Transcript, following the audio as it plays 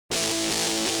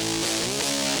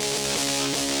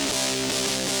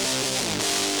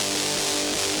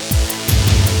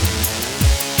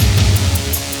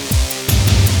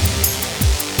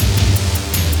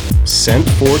Ascent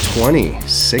 420,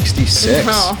 66.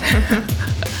 No.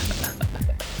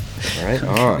 Right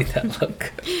on. Give me that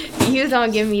look. You don't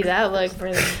give me that look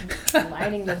for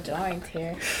lighting the joint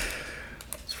here.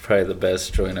 It's probably the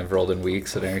best joint I've rolled in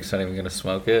weeks, and Eric's not even gonna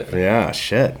smoke it. Yeah,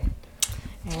 shit.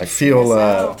 And I feel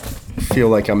this out.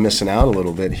 like I'm missing out a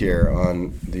little bit here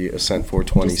on the Ascent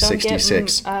 420, Just don't get,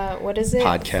 66 what is it?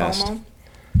 podcast. FOMO?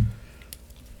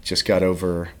 Just got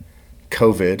over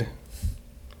COVID,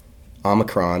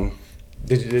 Omicron.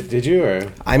 Did you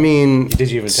or I mean, did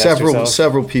you even test yourself?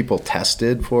 several people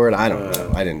tested for it. I don't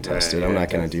know. I didn't test right, it. I'm yeah, not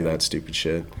going to test do it. that stupid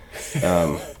shit.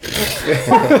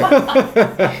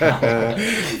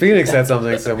 Phoenix said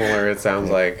something similar. It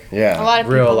sounds like A Yeah. lot of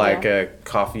real people like do. a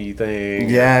coffee thing.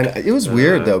 Yeah, and it was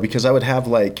weird though because I would have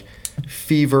like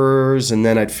fevers and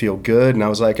then I'd feel good and I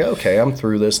was like, okay, I'm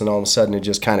through this, and all of a sudden it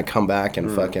just kind of come back and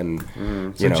fucking,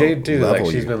 So you know, Jade too, like level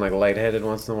she's you. been like lightheaded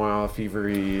once in a while,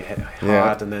 fevery, hot,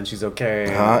 Yeah. and then she's okay,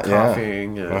 and Hot, yeah.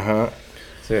 coughing. Yeah. Uh-huh.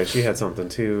 So yeah, she had something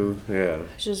too. Yeah.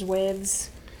 It's just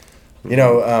waves. You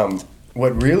know,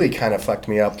 what really kind of fucked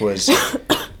me up was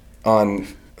on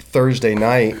Thursday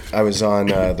night, I was on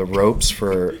the ropes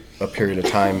for a period of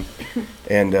time.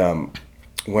 And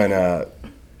when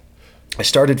I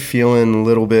started feeling a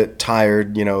little bit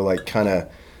tired, you know, like kind of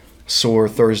sore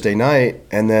Thursday night.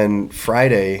 And then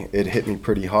Friday, it hit me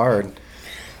pretty hard.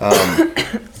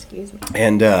 Excuse me.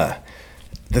 And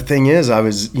the thing is, I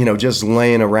was, you know, just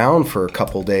laying around for a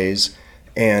couple days,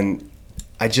 and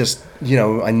I just, you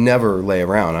know, I never lay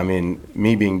around. I mean,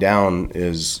 me being down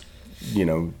is, you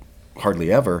know,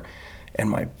 hardly ever. And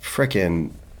my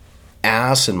frickin'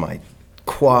 ass and my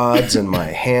quads and my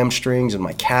hamstrings and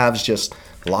my calves just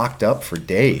locked up for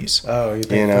days. Oh, you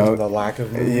think because of the lack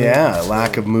of movement? Yeah,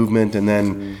 lack of movement, and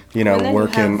then, you know, And then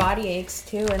working. you have body aches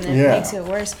too, and then Yeah. it makes it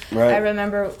worse. Right. I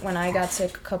remember when I got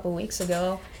sick a couple weeks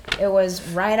ago, it was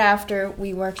right after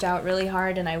we worked out really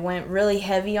hard and I went really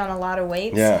heavy on a lot of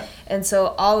weights. Yeah. And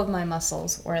so all of my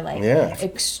muscles were like Yeah.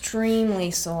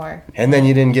 extremely sore. And then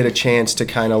you didn't get a chance to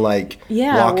kind of like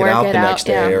Yeah, walk it work out it the out, next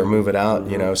day yeah. or move it out,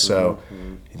 you know. So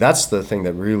that's the thing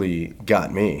that really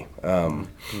got me.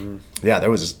 Yeah,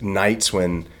 there was nights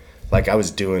when like I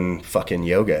was doing fucking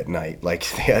yoga at night. Like,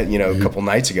 you know, a couple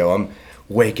nights ago, I'm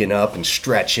waking up and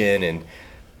stretching and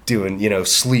doing, you know,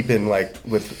 sleeping like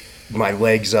with my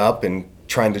legs up and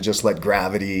trying to just let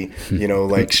gravity, you know,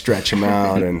 like stretch them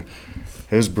out. And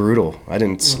it was brutal. I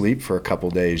didn't sleep for a couple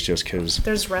days just because.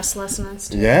 There's restlessness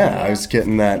too. Yeah, I was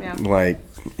getting that Yeah. like,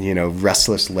 you know,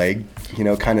 restless leg, you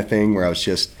know, kind of thing where I was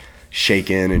just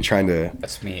shaking and trying to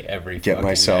That's me every Get fucking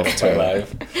myself night of to- my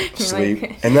life. sleep.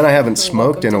 like, And then I haven't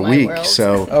smoked in a welcome to my week, world.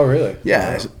 so Oh, really?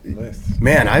 yeah. Oh, nice.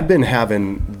 Man, I've been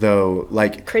having though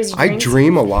like Crazy I dreams?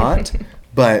 dream a lot,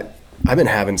 but I've been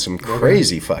having some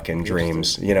crazy fucking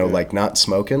dreams, you know, like not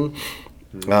smoking.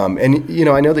 And you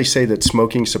know, I know they say that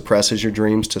smoking suppresses your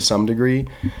dreams to some degree,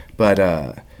 but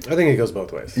I think it goes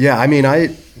both ways. yeah, I mean,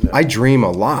 I dream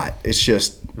a lot. It's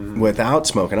just without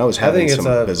smoking, I was I having think it's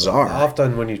some bizarre.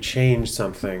 often when you change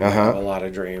something, Uh-huh. a lot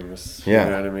of dreams. Yeah. You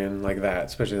know what I mean? Like that,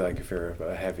 especially like if you're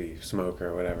a heavy smoker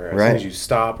or whatever. As Right. soon as you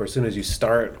stop or as soon as you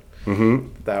start,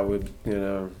 that would, you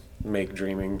know, make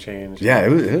dreaming change. Yeah,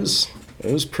 it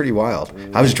was pretty wild.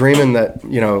 I was dreaming that,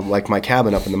 you know, like my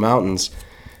cabin up in the mountains,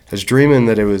 I was dreaming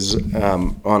that it was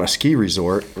on a ski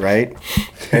resort, right?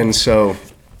 And so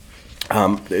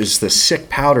it was the sick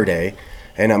powder day,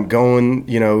 and I'm going,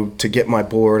 you know, to get my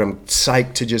board. I'm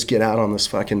psyched to just get out on this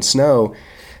fucking snow,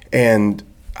 and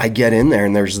I get in there,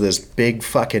 and there's this big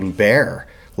fucking bear,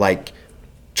 like,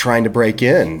 trying to break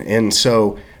in. And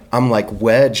so I'm, like,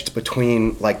 wedged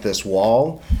between, like, this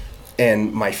wall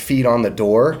and my feet on the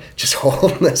door, just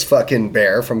holding this fucking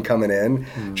bear from coming in,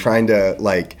 trying to,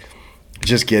 like,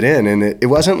 just get in. And it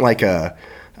wasn't like a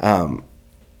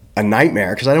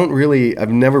nightmare, because I've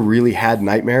never really had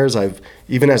nightmares.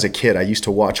 Even as a kid, I used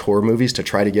to watch horror movies to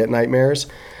try to get nightmares,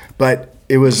 but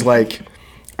it was like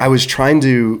I was trying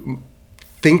to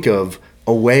think of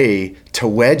a way to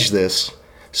wedge this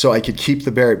so I could keep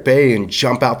the bear at bay and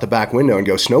jump out the back window and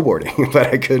go snowboarding, but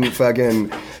I couldn't fucking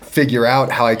figure out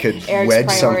how I could Eric's wedge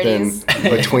priorities.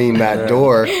 something between that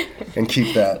door and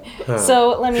keep that.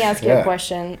 So let me ask you Yeah. a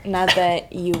question. Not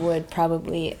that you would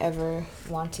probably ever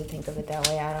want to think of it that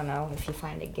way. I don't know if you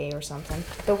find it gay or something.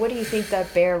 But what do you think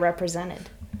that bear represented?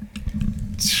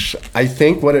 I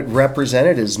think what it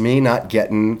represented is me not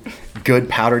getting good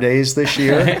powder days this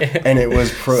year, and it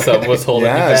was Something was holding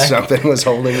you back. something was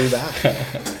holding me back.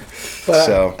 But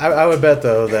So I would bet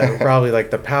though that probably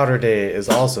like the powder day is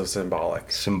also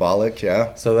symbolic. symbolic,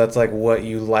 yeah. So that's like what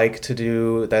you like to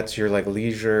do. That's your like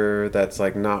leisure. That's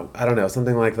like not, I don't know,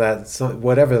 something like that. So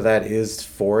whatever that is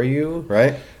for you,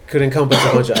 Right? could encompass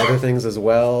a bunch of other things as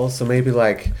well. So maybe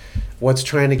like what's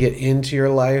trying to get into your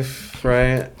life,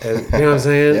 right? You know what I'm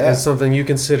saying? Yeah. Is something you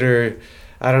consider,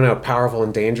 I don't know, powerful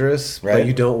and dangerous, Right. but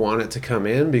you don't want it to come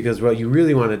in because what you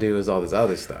really want to do is all this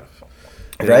other stuff.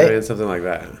 You know Right. what I mean? Something like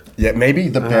that. Yeah, maybe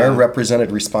the bear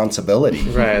represented responsibility.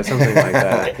 Right, something like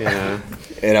that. Yeah.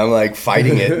 And I'm like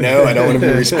fighting it. No, I don't want to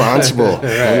be responsible. I want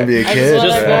to be a I kid.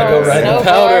 Just wanna wanna go ride the snowboard.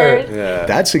 powder. Yeah.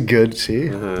 That's a good see.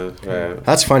 Right.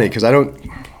 That's funny because I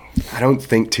don't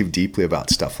think too deeply about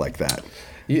stuff like that.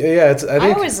 Yeah, it's, I I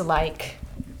think, always like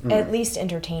at least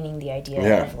entertaining the idea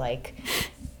Yeah. of like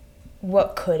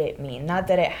what could it mean? Not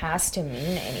that it has to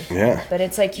mean anything. Yeah. But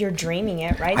it's like you're dreaming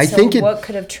it, right? I so think it- what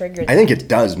could have triggered I think that? it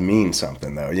does mean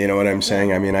something though. You know what I'm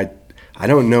saying? I mean, I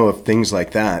don't know if things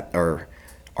like that are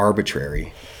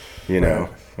arbitrary. You know,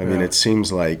 I mean, Yeah. it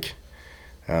seems like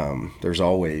there's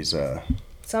always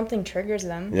Something triggers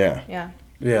them. yeah, Yeah.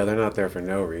 yeah, they're not there for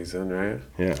no reason, right?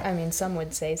 yeah. I mean, some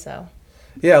would say so.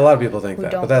 Yeah, a lot of people think Who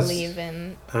that, don't but that's believe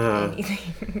in Uh-huh.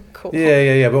 anything cool.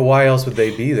 yeah. But why else would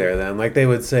they be there then? Like they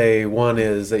would say, one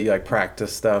is that you like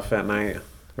practice stuff at night,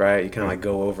 right? You kind of like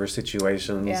go over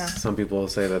situations. Yeah. Some people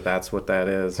say that that's what that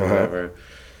is, or Uh-huh. whatever.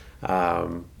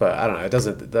 But I don't know. It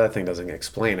doesn't. That thing doesn't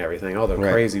explain everything. All the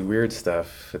Right. crazy weird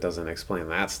stuff. It doesn't explain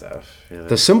that stuff. You know?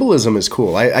 The symbolism is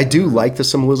cool. I do like the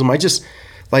symbolism. I just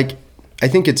like I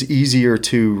think it's easier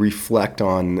to reflect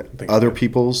on think other so.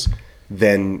 people's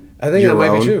than I think your that might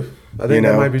own, be true. I think you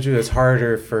that know? might be true. It's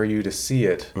harder for you to see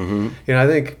it. Mm-hmm. You know, I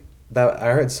think that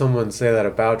I heard someone say that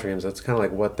about dreams. That's kind of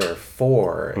like what they're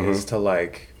for, Mm-hmm. is to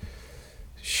like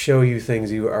show you things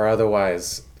you are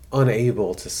otherwise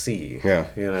unable to see. Yeah.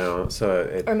 You know, so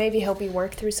it Or maybe help you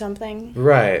work through something.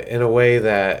 right in a way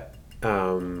that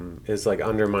is like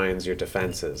undermines your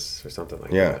defenses or something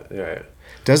like Yeah. that. Right.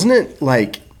 Doesn't it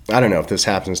like I don't know if this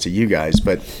happens to you guys,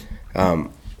 but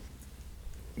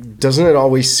doesn't it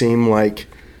always seem like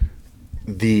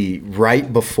the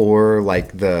right before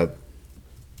like the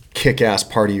kick-ass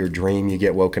part of your dream you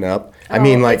get woken up? I Oh,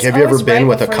 mean, like, it's have you ever always been right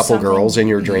with a before couple something. girls in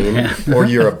your dream, or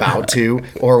you're about to,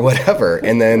 or whatever,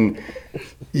 and then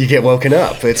you get woken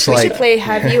up? It's We like should play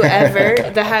Have You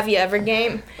Ever, the Have You Ever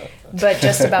game, but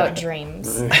just about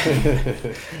dreams.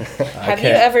 Have you can't-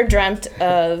 ever dreamt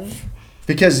of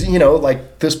because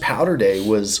like this powder day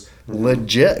was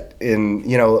legit, and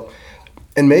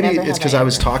and maybe Never it's have because I I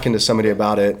was ever. talking to somebody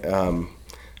about it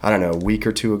I don't know, a week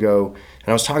or two ago, and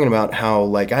I was talking about how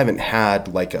like I haven't had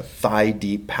like a thigh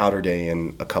deep powder day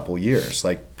in a couple years,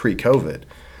 like pre-COVID,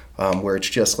 where it's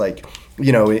just like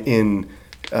in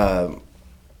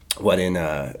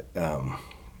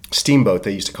Steamboat,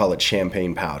 they used to call it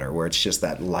champagne powder, where it's just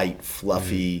that light,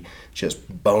 fluffy,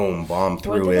 just boom, bomb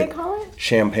through did it. they call it?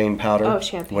 Champagne powder. Oh,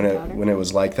 champagne when powder. when it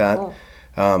was like that. Oh.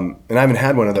 And I haven't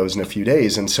had one of those in a few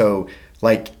days, and so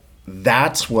like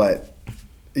that's what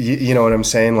you know what I'm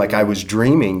saying. Like I was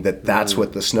dreaming that's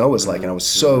what the snow was like, and I was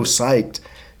so psyched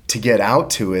to get out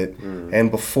to it,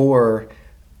 and before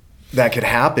that could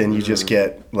happen, you just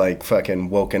get like fucking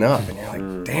woken up, and you're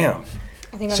like, damn.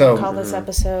 I think I'm So- gonna call this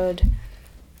episode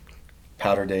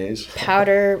Powder days.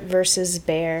 Powder versus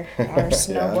Bear or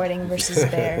Snowboarding versus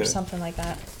Bear, something like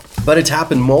that. But it's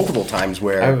happened multiple times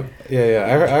where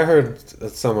I heard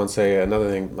someone say another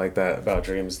thing like that about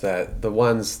dreams, that the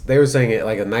ones they were saying it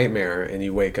like a nightmare and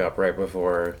you wake up right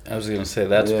before. I was gonna say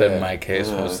that's Yeah. been my case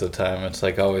most of the time. It's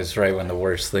like always right when the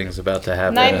worst thing's about to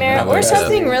happen. and Nightmare then I or wake up.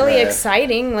 something really Right.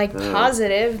 exciting, like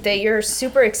positive that you're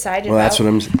super excited Well, about. that's what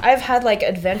I'm- I've had like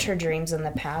adventure dreams in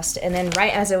the past, and then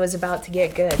right as it was about to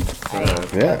get good, I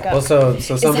Yeah. woke up. Well, so Is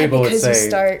some that people would because say you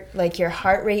start like your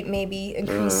heart rate maybe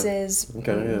increases,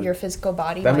 Okay, yeah. your physical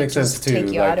body that might makes sense just too.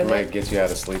 take you Like out of might it. get you out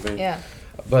of sleeping. Yeah.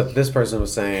 But this person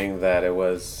was saying that it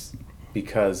was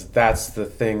because that's the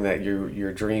thing that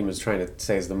your dream is trying to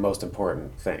say is the most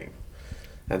important thing.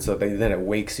 And so then it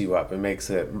wakes you up and makes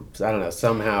it, I don't know,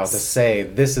 somehow to say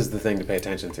this is the thing to pay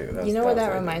attention to. You know what that was the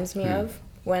idea. reminds me of?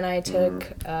 When I took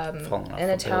Falling off an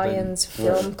a Italian's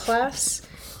film class,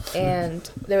 and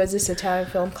there was this Italian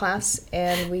film class,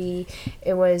 and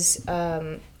it was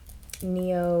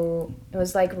it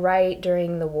was like right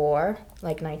during the war,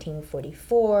 like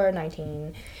 1944,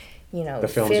 The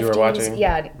films you were 50s. watching?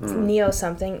 Yeah,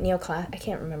 neo-class, I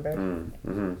can't remember.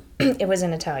 It was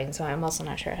in Italian, so I'm also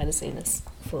not sure how to say this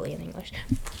fully in English.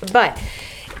 But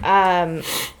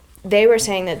they were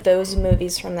saying that those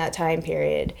movies from that time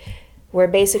period where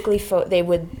basically they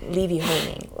would leave you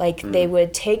hanging. Like they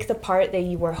would take the part that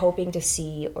you were hoping to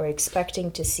see or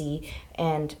expecting to see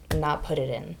and not put it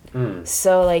in.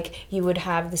 So like you would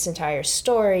have this entire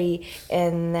story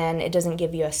and then it doesn't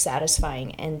give you a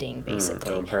satisfying ending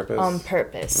basically. On purpose? On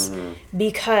purpose.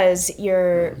 Because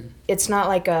it's not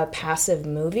like a passive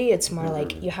movie, it's more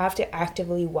like you have to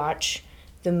actively watch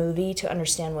the movie to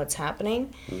understand what's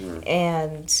happening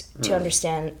and to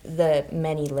understand the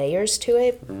many layers to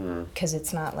it, because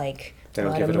it's not like They a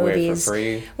don't lot give of it away movies. for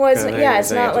free. Well, it's, kinda yeah, thing? it's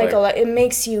They have not to, like a lot. It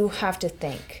makes you have to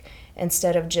think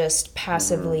instead of just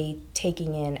passively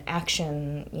taking in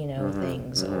action,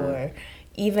 things, or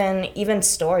even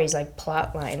stories like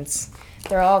plot lines.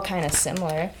 They're all kind of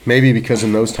similar. Maybe because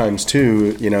in those times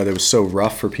too, that was so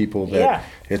rough for people that Yeah.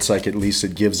 it's like at least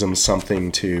it gives them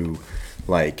something to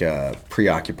like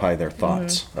preoccupy their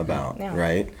thoughts about, Yeah.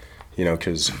 right?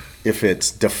 Because if it's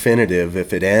definitive,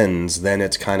 if it ends, then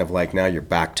it's kind of like now you're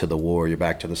back to the war, you're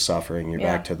back to the suffering, you're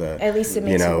back to the At least it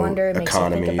makes you wonder, it makes you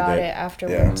economy think about that- it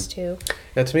afterwards too.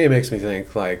 Yeah, to me, it makes me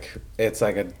think like it's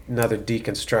like another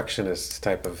deconstructionist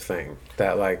type of thing.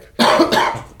 That like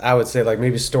I would say like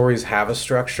maybe stories have a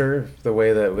structure the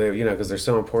way that because they're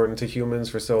so important to humans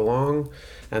for so long,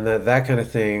 and that kind of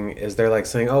thing is they're like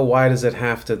saying, oh, why does it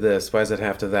have to this? Why does it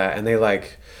have to that? And they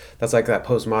like that's like that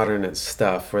postmodernist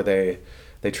stuff where they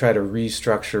try to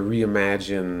restructure,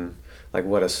 reimagine like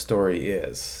what a story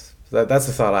is. That's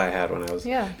the thought I had when I was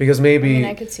because maybe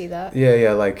I could see that.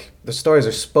 Yeah, like the stories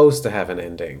are supposed to have an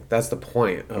ending. That's the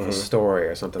point of a story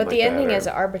or something But like the that. ending or- is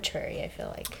arbitrary, I feel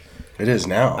like. It is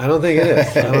now. I don't think it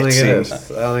is. I don't think it is.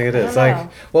 I don't think it is. I don't Like,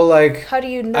 know. well, like How do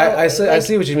you know? I see like,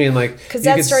 what you mean. Like, because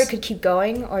you that story s- could keep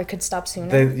going or it could stop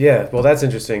sooner. yeah, well, that's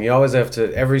interesting. You always have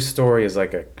to. Every story is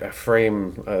like a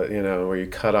frame, where you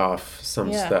cut off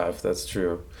some stuff. That's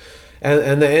true.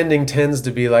 And the ending tends to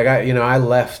be like I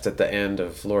left at the end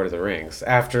of Lord of the Rings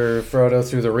after Frodo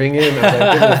threw the ring in. I was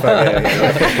like, "Get the fuck out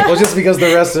of here." Well, just because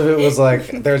the rest of it was like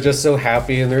they're just so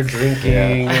happy and they're drinking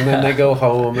and then they go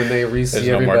home and they re-see There's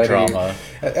no everybody. more drama.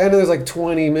 And there's like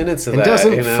 20 minutes of And that.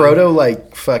 doesn't you know? Frodo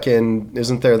like fucking?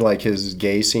 Isn't there like his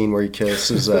gay scene where he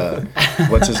kisses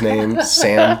what's his name,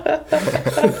 Sam?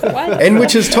 What? And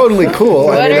which is totally cool.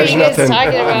 What I mean, are there's you guys nothing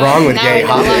talking about? wrong with Now gay I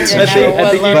no longer hobbits. know. I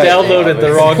think you Lord of the downloaded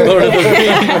the wrong Lord of the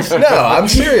Rings. No, I'm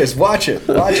serious. Watch it.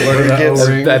 Watch it. Where he gives,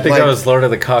 O-ring. I think like, that was Lord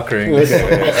of the Cock Rings.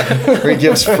 where he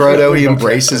gives Frodo. He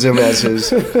embraces him as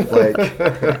his like.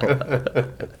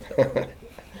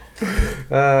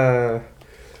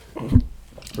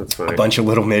 That's funny. A bunch of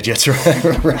little midgets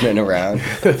running around.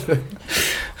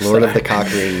 Lord of the Cock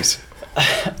Rings.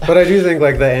 But I do think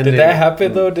like the ending. Did that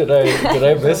happen though? Did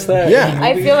I miss that? Yeah.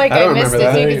 I feel like I I, don't missed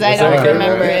remember it too that. because I Was don't that okay?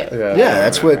 remember it. Yeah,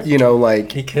 that's what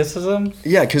like. He kisses him.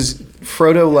 Yeah, because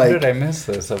Frodo How like. did I miss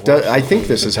this? I think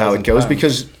this is how it goes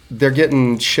because they're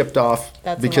getting shipped off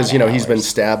That's a because lot of he's been hours.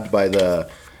 stabbed by the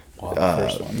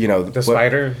The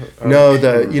spider? No,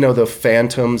 the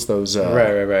phantoms, those Right.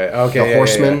 Okay. the yeah,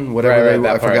 horsemen, yeah. whatever Right, I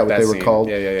that forgot part, what that they were scene. called.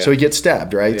 Yeah. So he gets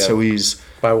stabbed, right? Yeah. So he's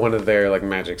By one of their like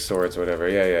magic swords, whatever.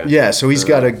 Yeah. yeah. So he's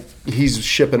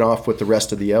shipping off with the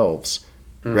rest of the elves,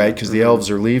 right? Because the elves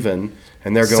are leaving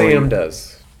and they're going. Sam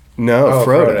does. No, Oh,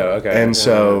 Frodo. Frodo, okay. And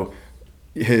so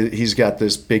he's got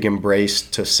this big embrace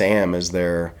to Sam as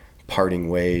they're parting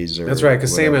ways. Or That's right,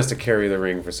 because Sam whatever. has to carry the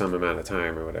ring for some amount of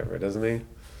time or whatever, doesn't he?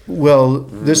 Well,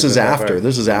 this is that after. part?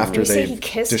 This is after You say they he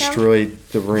kissed him? destroyed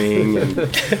the ring. And,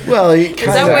 well, he kind Is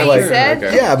that of what like you said?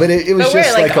 Okay. yeah, but it was But where,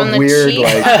 just like, like on a the weird cheek,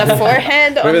 like. on the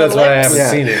forehead, on Maybe the that's why I lips, haven't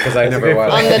Yeah. seen it because I never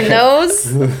watched on it. the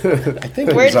nose. I think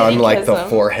it Where was did on he like kiss the him?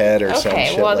 forehead or some Okay,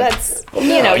 shit. well like- that's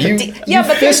No, you, yeah, you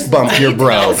but there's fist bump your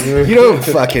bro. details. You don't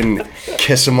fucking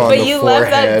kiss him on But the you forehead.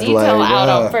 left that detail like, out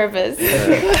on purpose.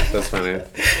 That's funny.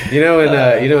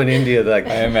 In India, like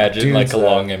I imagine dudes, like a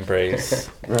long embrace.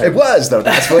 It was though.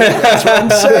 That's what I'm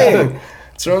saying.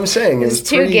 That's what I'm saying. It It's was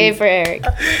too pretty- gay for Eric.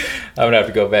 I'm gonna have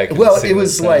to go back. And Well, see it this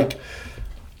was now. like,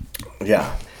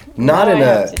 yeah, not Now in I a.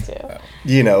 have to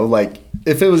too. Like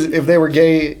if they were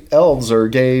gay elves or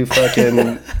gay fucking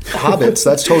hobbits,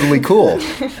 that's totally cool.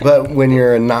 But when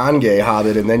you're a non-gay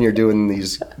hobbit and then you're doing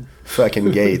these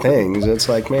fucking gay things, it's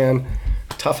like, man,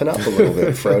 toughen up a little bit,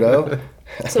 Frodo.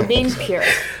 So being pure.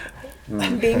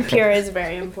 Being pure is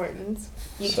very important.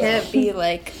 You can't be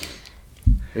like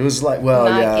It was like, well,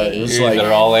 Not yeah, gay. it was you're like,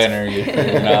 either all in or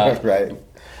you're not. right.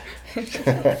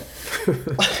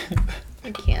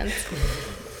 I can't.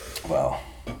 Well.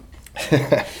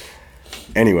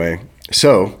 Anyway,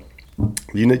 so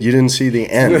you didn't see the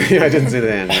end. I didn't see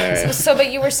the end. Right. So,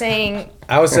 but you were saying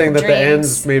I was saying that the Dreams.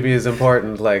 ends maybe is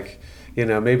important. Like,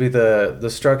 maybe the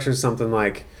structure is something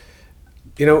like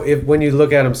you know, if when you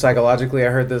look at him psychologically, I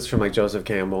heard this from like Joseph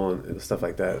Campbell and stuff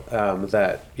like that.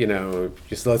 That, you know,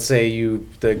 just let's say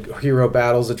the hero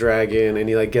battles a dragon and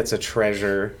he like gets a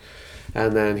treasure,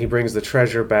 and then he brings the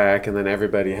treasure back, and then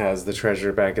everybody has the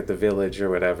treasure back at the village or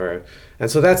whatever.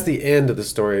 And so that's the end of the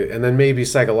story. And then maybe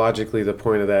psychologically, the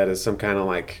point of that is some kind of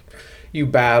like, you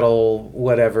battle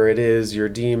whatever it is, your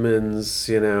demons.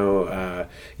 You know,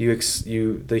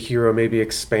 the hero maybe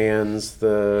expands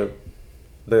the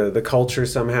culture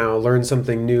somehow, learn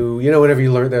something new. You know, whenever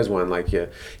you learn, there's one like you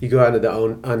go out into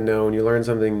the unknown, you learn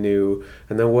something new,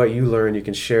 and then what you learn you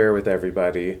can share with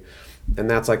everybody, and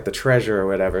that's like the treasure or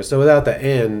whatever. So without the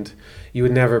end, you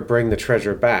would never bring the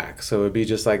treasure back. So it would be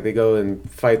just like they go and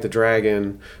fight the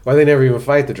dragon, or they never even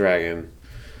fight the dragon,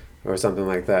 or something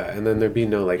like that, and then there'd be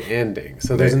no like ending.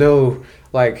 So there's no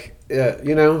like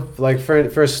you know, like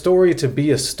for a story to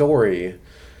be a story,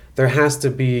 there has to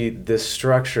be this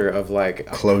structure of like a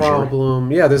closure.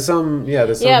 Problem. Yeah, there's some. Yeah,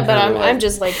 there's some. Yeah, but kind of, I'm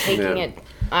just like taking it,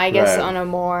 I guess, Right. on a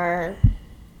more,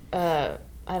 I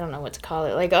don't know what to call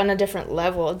it, like on a different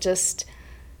level. Just,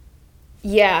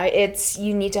 yeah, it's,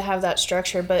 you need to have that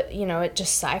structure, but you know, it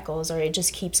just cycles, or it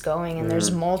just keeps going, and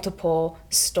there's multiple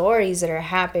stories that are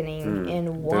happening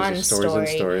in one There's stories and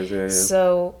story. stories, yeah.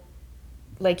 So,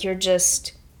 like, you're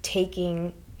just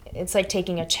taking, it's like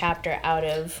taking a chapter out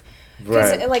of.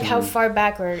 Because, Right. like, how far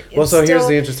back or Well, so here's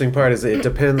the interesting part: is it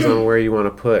depends on where you want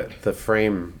to put the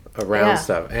frame around Yeah.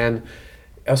 stuff, and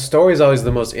a story is always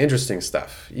the most interesting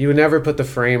stuff. You would never put the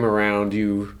frame around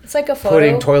you It's like a photo.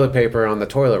 putting toilet paper on the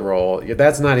toilet roll.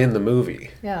 That's not in the movie.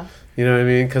 Yeah. You know what I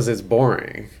mean? Because it's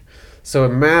boring. So it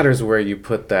matters where you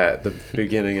put that, the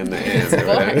beginning and the end.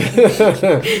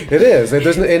 It is. It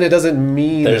doesn't, and it doesn't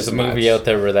mean There's as a movie much. out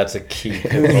there where that's a key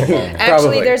pivotal moment. Actually,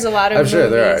 Probably. there's a lot of I'm sure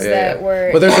there are, movies yeah, that yeah. were.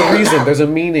 But there's a reason. There's a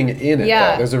meaning in it.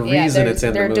 Yeah, though. There's a yeah, reason they're- it's in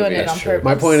the they're movie. doing it on purpose.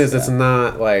 My point is, it's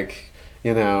not like,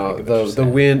 you know, the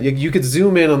wind. You could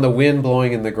zoom in on the wind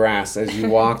blowing in the grass as you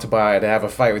walked by to have a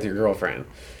fight with your girlfriend.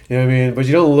 You know what I mean? But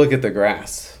you don't look at the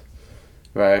grass,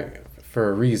 right? For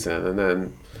a reason, and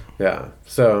then. Yeah,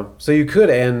 so you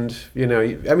could end, you know,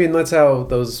 I mean, that's how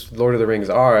those Lord of the Rings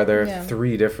are. They're Yeah.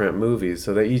 3 different movies,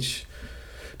 so they each,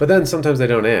 but then sometimes they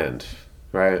don't end,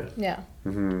 right? Yeah.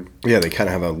 Yeah, they kind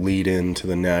of have a lead in to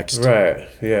the next, Right,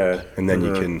 yeah. and then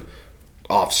you can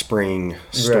offspring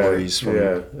stories from.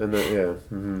 Yeah, and then, yeah.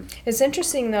 Mm-hmm. It's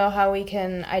interesting, though, how we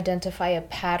can identify a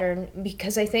pattern,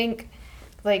 because I think,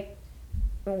 like,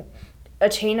 a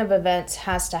chain of events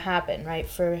has to happen, right,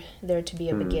 for there to be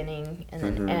a beginning and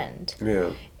an end.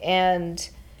 Yeah. And,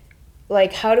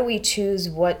 like, how do we choose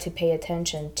what to pay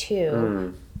attention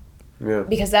to? Yeah.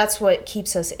 Because that's what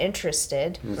keeps us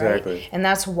interested, Exactly. right? And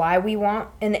that's why we want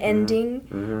an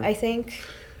ending, I think.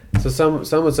 So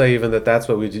some would say even that's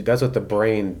what we do. That's what the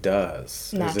brain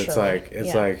does. Is Naturally,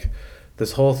 it's yeah. like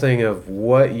this whole thing of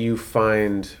what you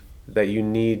find that you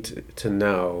need to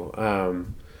know.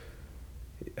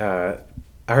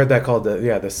 I heard that called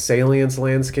the salience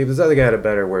landscape. There's other guy had a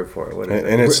better word for it. What is it?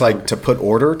 And it's like to put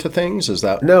order to things. Is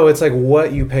that? No, it's like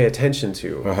what you pay attention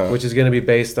to, Uh-huh. which is going to be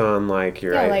based on like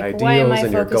your Yeah, like, ideals why am I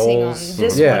and your focusing on goals.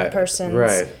 this yeah, one person's,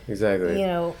 right? Exactly. you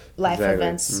know, life Exactly.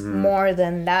 events more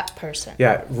than that person?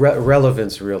 Yeah,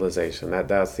 relevance realization. That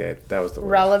was the word.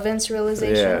 Relevance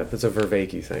realization? Yeah, that's a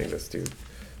Vervaeke thing. This dude,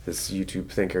 this YouTube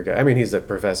thinker guy. I mean, he's a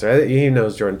professor. He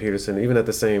knows Jordan Peterson, even at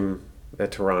the same at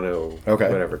Toronto,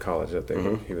 Okay. whatever college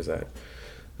that he was at.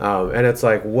 And it's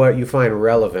like what you find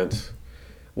relevant.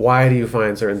 Why do you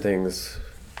find certain things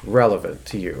relevant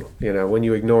to you? You know, when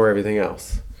you ignore everything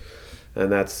else, and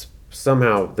that's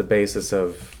somehow the basis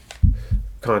of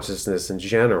consciousness in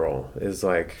general. Is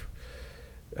like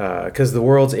because the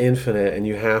world's infinite, and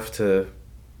you have to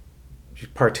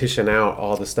partition out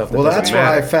all the stuff that Well, doesn't that's why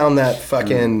I matter. found that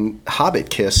fucking Hobbit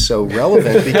kiss so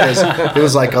relevant, because it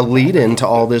was like a lead-in to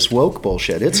all this woke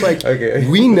bullshit. It's like Okay.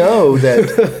 we know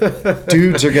that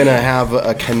dudes are gonna have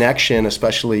a connection,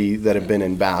 especially that have been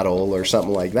in battle or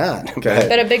something like that. Okay.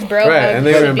 But a big bro Right, hug and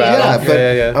they were would in be battle. Yeah, enough. but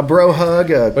Yeah. a bro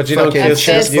hug, But you don't fucking kiss.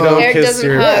 chest You bump. don't Eric kiss doesn't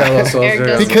your hug. fellow Eric soldier.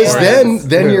 doesn't Because hug.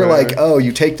 then you're like, oh,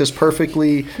 you take this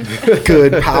perfectly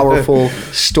good, powerful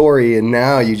story, and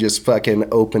now you just fucking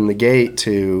open the gate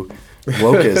to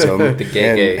wokeism. The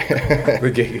gay and,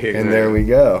 The gay, and there we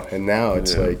go. And now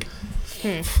it's Yeah. like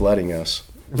flooding us.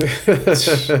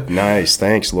 Nice,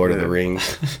 thanks, Lord of the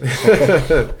Rings.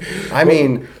 I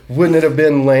mean, wouldn't it have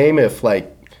been lame if,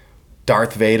 like,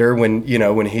 Darth Vader, when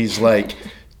he's like,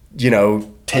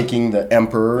 taking the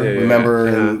Emperor, Yeah, yeah, remember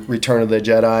yeah. in Return of the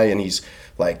Jedi, and he's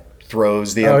like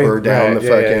throws the Oh, Emperor down right, the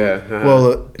yeah, fucking. yeah, yeah. Uh-huh.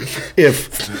 Well,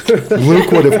 if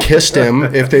Luke would have kissed him,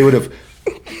 if they would have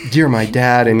 "You're my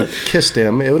dad," and kissed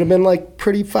him, it would have been like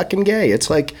pretty fucking gay. It's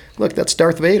like, look, that's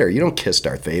Darth Vader. You don't kiss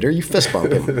Darth Vader. You fist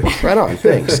bump him. Right on.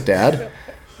 Thanks, Dad.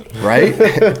 Right?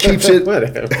 Keeps it a little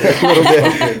bit.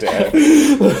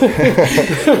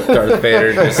 Darth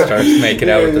Vader just starts making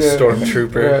out with the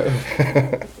stormtrooper.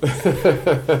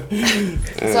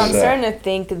 So I'm starting to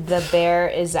think the bear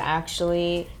is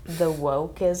actually the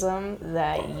wokeism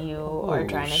that you are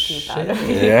trying to keep out of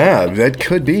me. Yeah, that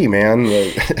could be, man.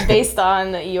 Based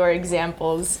on your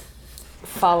examples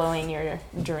following your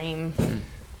dream.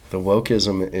 The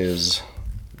wokeism is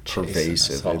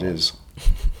pervasive.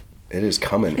 It is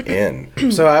coming in.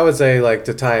 So I would say, like,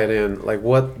 to tie it in, like,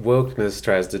 what wokeness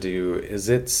tries to do is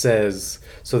it says,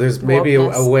 so there's maybe a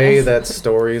Wokeness. way that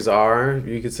stories are,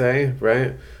 you could say,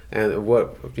 right? And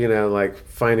what, you know, like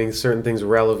finding certain things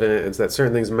relevant and that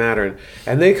certain things matter.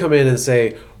 And they come in and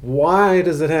say, why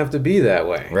does it have to be that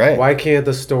way? Right. Why can't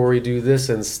the story do this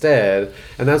instead?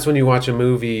 And that's when you watch a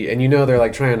movie and you know they're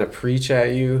like trying to preach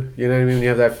at you. You know what I mean? You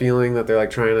have that feeling that they're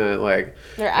like trying to like...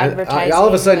 They're and, advertising. all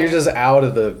of a sudden their- you're just out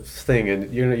of the thing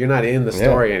and you're not in the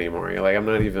story anymore. You're like, I'm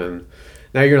not even...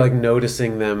 Now you're like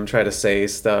noticing them try to say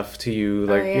stuff to you,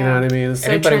 like, you know what I mean?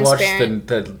 So Anybody watch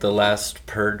transparent. the last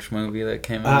Purge movie that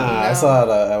came out? I saw it.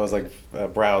 I was like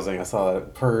browsing. I saw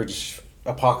it. Purge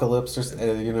Apocalypse,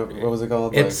 or you know, what was it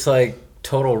called? It's like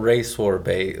total race war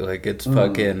bait. Like it's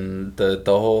fucking the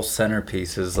whole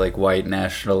centerpiece is like white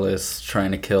nationalists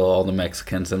trying to kill all the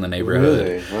Mexicans in the neighborhood,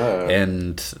 Really? Wow.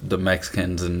 and the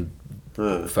Mexicans and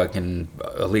fucking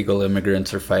illegal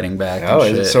immigrants are fighting back. Oh,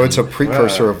 and shit. so it's a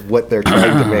precursor of what they're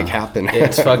trying to make happen.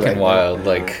 It's fucking Right. wild.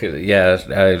 Like, yeah,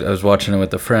 I was watching it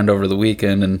with a friend over the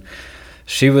weekend, and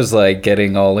she was like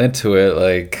getting all into it,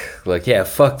 like, yeah,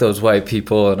 fuck those white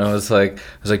people. And I was like,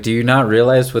 do you not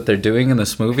realize what they're doing in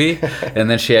this movie? And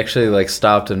then she actually like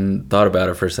stopped and thought about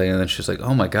it for a second, and then she was like,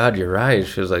 oh my god, you're right.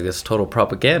 She was like, it's total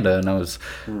propaganda. And I was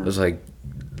like,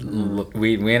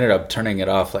 we ended up turning it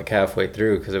off like halfway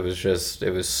through because it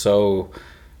was so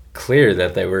clear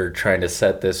that they were trying to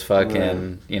set this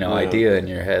fucking idea in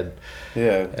your head.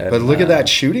 Yeah. And, But look at that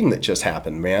shooting that just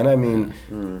happened, man. I mean,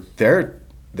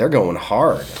 they're going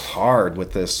hard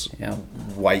with this Yeah.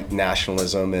 white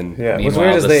nationalism and Yeah. What's Meanwhile,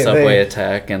 weird is the subway they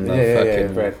attack and the yeah,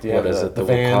 fucking right. Yeah, what is it? The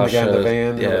van, the guy in the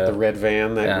van, yeah, the red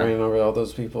van that Yeah. ran over all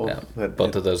those people. yeah. That-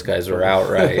 Both of those guys were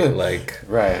outright like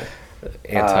Right.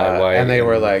 anti-white, And they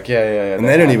were like, yeah. and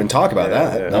they didn't even talk about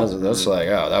that. Yeah. That's like,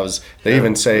 oh, that was. They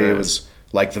even say it was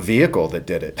like the vehicle that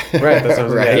did it. Right. That's what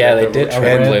I'm Right. saying. Yeah, they did A try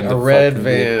red- to blame a the red fucking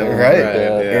van. vehicle. Right.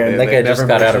 And they that guy just never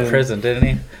got out of mentioned- prison, didn't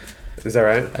he? Is that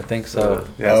right? I think so.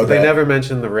 Yeah, Oh, so they that- never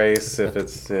mention the race if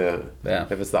it's Yeah.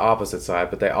 if it's the opposite side,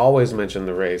 but they always mention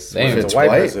the race They when even it's a white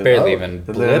white, person. Barely Oh. even And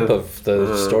blip then- of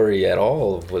the story at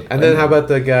all. With And then how about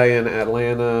the guy in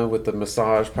Atlanta with the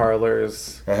massage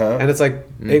parlors? Uh-huh. And it's like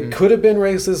it could have been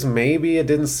racist. Maybe it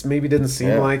didn't. Maybe it didn't seem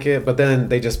Yeah. like it. But then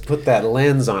they just put that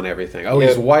lens on everything. Oh, Yeah.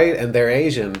 he's white and they're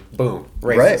Asian. Boom,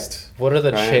 racist. Right. What are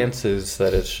the Right. chances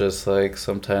that it's just like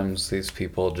sometimes these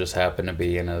people just happen to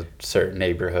be in a certain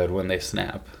neighborhood when they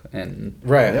snap and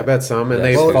Right, I bet some, and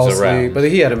That's they who's falsely. around. But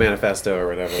he had a manifesto or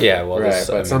whatever. Yeah, well, right. this-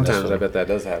 I But mean, sometimes this I one- bet that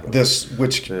does happen.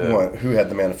 Which one? Who had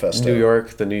the manifesto? New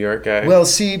York, the New York guy. Well,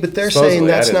 see, but they're Supposedly, saying I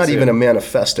that's didn't not see even it. a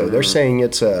manifesto. They're saying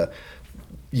it's a,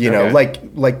 you know, Okay.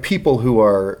 like people who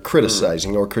are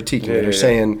criticizing or critiquing it are yeah.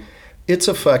 saying it's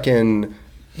a fucking,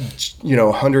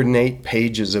 108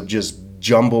 pages of just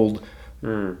jumbled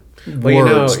Well,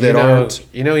 words that aren't.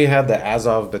 You know, he had the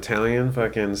Azov Battalion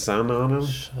fucking son on him.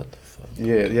 shut the fuck.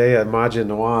 Yeah. Majid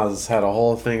Nawaz had a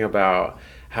whole thing about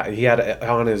how he had it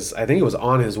on his. I think it was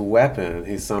on his weapon.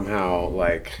 He somehow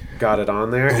like got it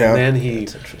on there, Yeah. and then he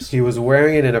That's interesting. was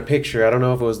wearing it in a picture. I don't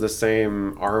know if it was the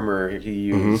same armor he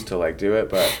used to like do it,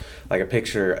 but like a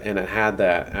picture, and it had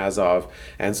that Azov.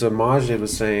 And so Majid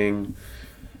was saying.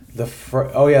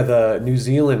 The New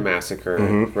Zealand massacre,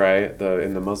 right?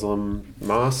 In the Muslim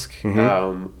mosque.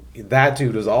 That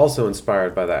dude was also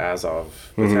inspired by the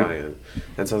Azov battalion,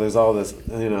 and so there's all this.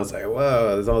 It's like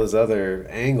whoa, there's all this other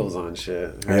angles on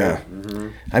shit. Yeah.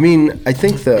 I mean, I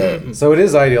think So it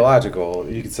is ideological,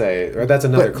 you could say, or that's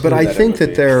another. but I think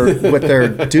that what they're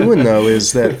doing though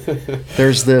is that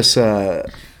there's this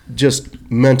just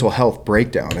mental health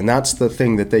breakdown, and that's the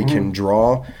thing that they can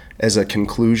draw as a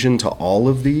conclusion to all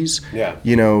of these. Yeah.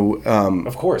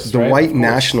 Of course, the right? white Of course.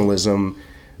 nationalism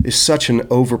is such an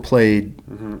overplayed.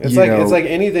 It's like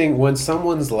anything when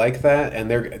someone's like that and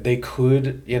they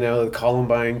could, the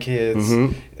Columbine kids,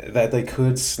 that they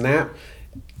could snap.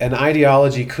 An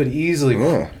ideology could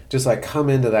easily just like come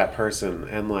into that person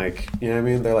and like, you know what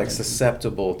I mean? They're like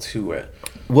susceptible to it.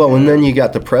 Well, and then you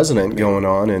got the president going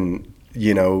on and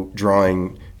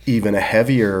drawing even a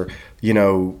heavier,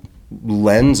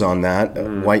 lens on that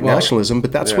white nationalism,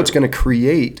 but that's what's going to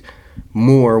create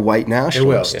more white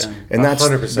nationalists. And that's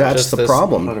 100%. that's the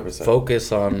problem.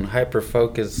 100%. Hyper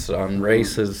focus on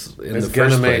races in It's the gonna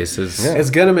first make- place is It's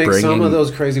gonna make some bringing- of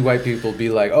those crazy white people be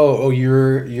like, oh,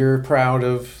 you're proud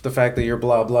of the fact that you're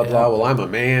blah blah blah. Well, I'm a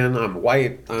man, I'm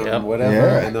white, I'm Yep. whatever,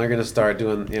 Yeah. and they're gonna start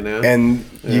doing, And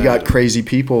you got crazy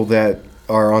people that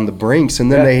are on the brinks, and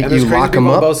then and there's you crazy lock them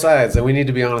people on up. both sides, and we need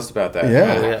to be honest about that.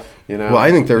 Yeah. Yeah. Well,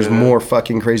 I think there's more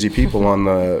fucking crazy people on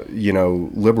the,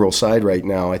 liberal side right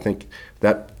now. I think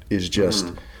that is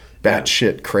just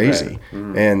batshit crazy.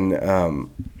 Right. And,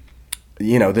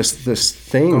 this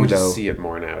thing, We though. just see it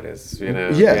more nowadays,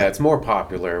 Yeah. it's more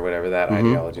popular, or whatever that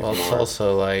ideology. Well, is it's more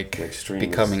also like extremist.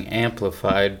 becoming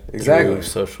amplified Exactly. through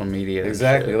social media. and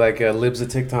Exactly, shit. like libs of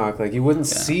TikTok. Like you wouldn't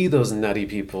see those nutty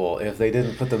people if they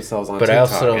didn't put themselves on But I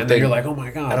TikTok. also don't and then think you're like, oh my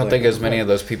god. I don't think as many of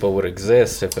those people would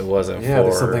exist if it wasn't Yeah, for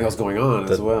there's something else going on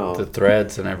the, as well. the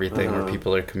threads and everything where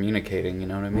people are communicating. You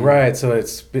know what I mean? Right, so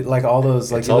it's like all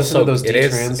those, like It's you listen also to those it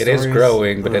detrans is it is stories.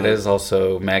 growing, but it is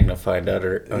also magnified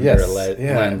under Yes, a lens.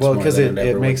 well, more because than it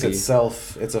ever makes would be.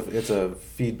 itself. It's a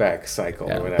feedback cycle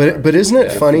Yeah. or whatever. But isn't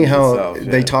it Yeah, funny feeds how itself,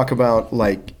 they yeah. talk about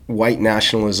like white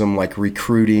nationalism, like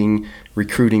recruiting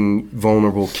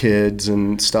vulnerable kids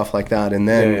and stuff like that, and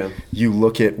then Yeah. you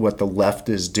look at what the left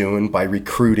is doing by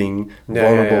recruiting Yeah,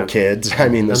 vulnerable yeah. kids. I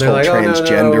mean, And this they're whole like,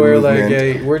 transgender we're movement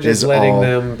like, yeah, we're just is letting all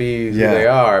them be who yeah, they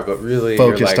are, but really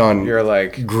focused on you're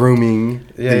like grooming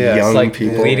Yeah, the yeah, it's young It's like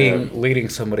people. leading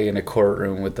somebody in a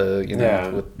courtroom with the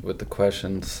Yeah. with the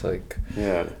questions like,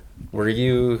 yeah. were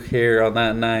you here on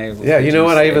that night? Yeah, you know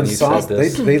what? I even You saw said they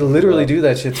this. literally do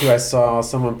that shit too. I saw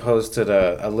someone posted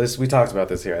a list. We talked about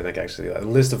this here, I think, actually, a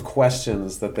list of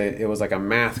questions that it was like a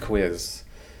math quiz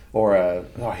or a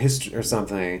history or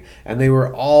something, and they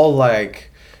were all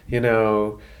like,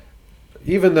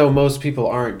 even though most people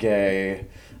aren't gay,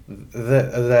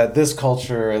 that this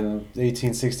culture in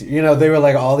 1860, they were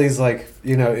like all these like,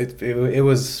 it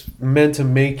was meant to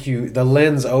make you, the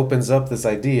lens opens up this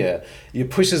idea, it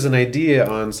pushes an idea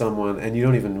on someone and you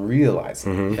don't even realize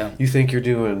it. Yeah. You think you're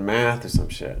doing math or some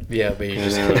shit. Yeah, but you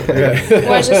just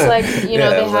Well, it's just like, Yeah,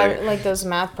 they it's have like those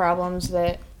math problems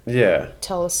that yeah.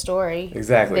 tell a story.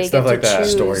 Exactly, They stuff get like to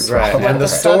that. choose Right, what and the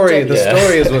subject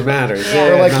story is. is what matters. Yeah.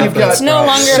 They're like, not you've the- got It's no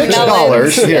longer $6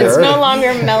 melons. here. It's no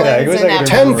longer melons I wish and I could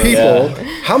apples. 10 people.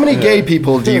 How many gay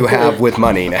people do you have with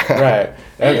money now? Right,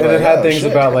 and it had things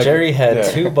about like Jerry had yeah.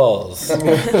 2 balls.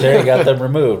 Jerry got them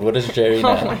removed. What is Jerry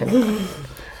now?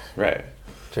 Right.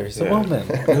 Jerry's a Yeah. woman.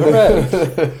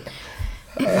 Correct.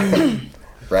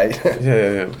 Right?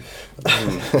 Yeah.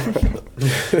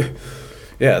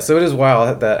 Yeah, so it is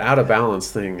wild. That out of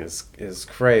balance thing is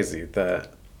crazy.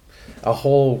 That a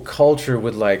whole culture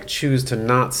would like choose to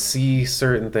not see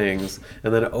certain things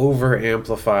and then over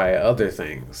amplify other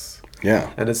things.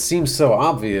 Yeah. And it seems so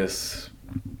obvious,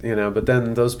 but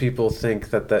then those people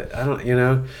think that I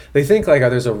don't, they think like, oh,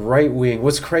 there's a right wing.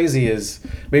 What's crazy is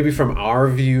maybe from our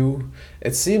view,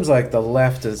 it seems like the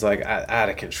left is like out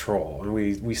of control, and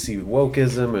we see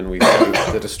wokeism and we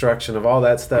see the destruction of all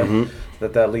that stuff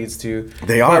that leads to.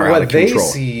 They are But out of control. What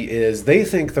they see is they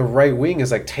think the right wing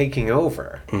is like taking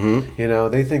over.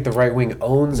 They think the right wing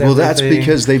owns Well, everything. that's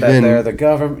because they've that been they're the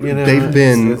government. They've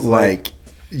been It's like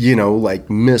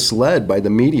misled by the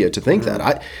media to think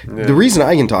that. The reason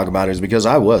I can talk about it is because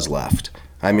I was left.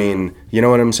 I mean, you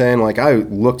know what I'm saying? Like, I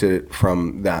looked at it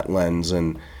from that lens,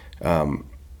 and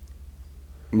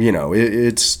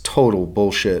it's total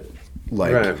bullshit.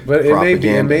 Like, right, but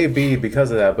propaganda. it may be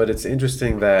because of that. But it's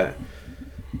interesting that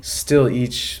still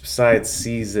each side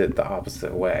sees it the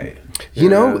opposite way.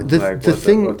 The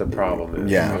thing, what the problem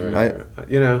is. Yeah,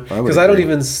 because I don't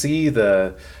even see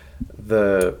the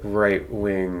right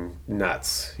wing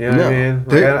nuts. You know what I mean?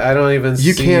 Like, I don't even.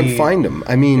 You see, can't find them.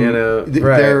 I mean,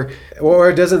 they're. Or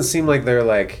it doesn't seem like they're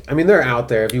like. I mean, they're out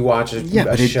there. If you watch a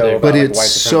show about but like, it's white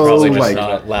so, Probably supremacy, just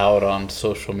like- not loud on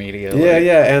social media. yeah, like-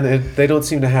 yeah, and they don't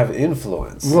seem to have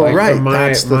influence. Well, like, right, From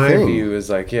that's the my thing. view is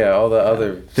like, all the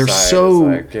other They're side so-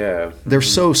 is like, They're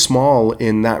so small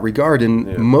in that regard,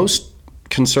 and most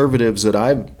conservatives that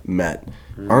I've met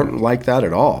aren't like that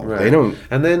at all. right. They don't.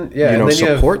 And then and then you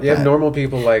support you have that. normal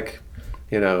people like,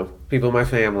 people in my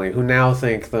family who now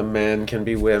think the men can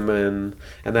be women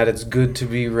and that it's good to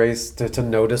be to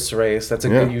notice race. That's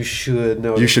good. You should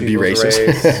notice. You should be people's racist.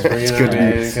 Race, It's good to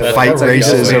be fight it's like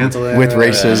racism dismantling with it.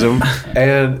 racism.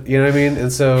 And you know what I mean.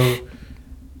 And so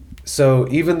So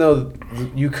even though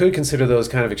you could consider those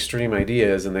kind of extreme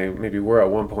ideas, and they maybe were at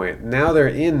one point, now they're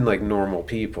in like normal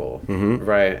people,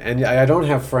 right? And I don't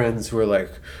have friends who are like,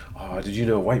 oh, did you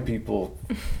know white people,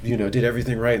 did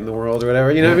everything right in the world or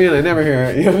whatever? You know what I mean? I never hear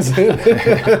it. You know what I'm saying?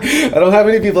 I don't have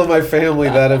any people in my family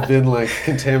that have been like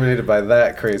contaminated by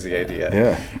that crazy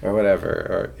idea, or whatever,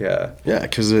 or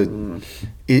because it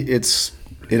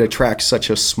attracts such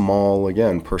a small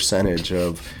percentage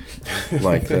of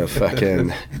like the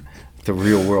fucking the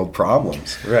real world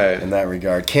problems, right? In that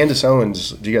regard, Candace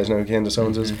Owens. Do you guys know who Candace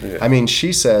Owens is? Yeah. I mean,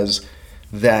 she says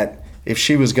that if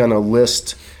she was going to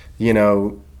list,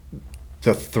 the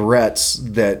threats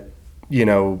that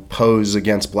pose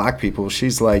against black people,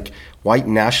 she's like, white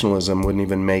nationalism wouldn't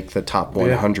even make the top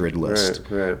 100 list.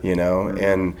 Right.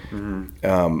 And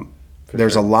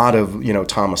there's a lot of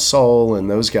Thomas Sowell and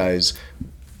those guys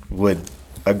would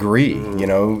agree,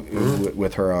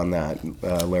 with her on that.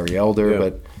 Larry Elder,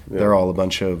 but they're all a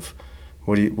bunch of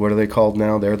what are they called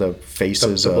now? They're the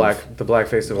faces of the black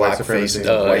face of white supremacy.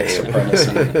 White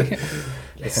supremacy.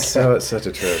 It's such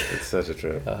a trip. It's such a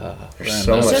trip. There's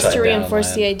so much just to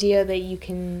reinforce the idea that you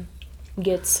can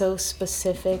get so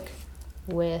specific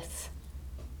with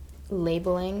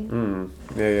labeling.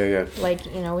 Yeah. Like,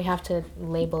 we have to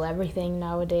label everything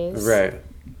nowadays. Right.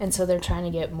 And so they're trying to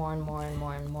get more and more and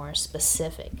more and more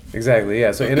specific. Exactly,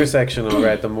 yeah. So intersectional,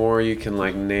 right? The more you can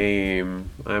like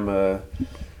name,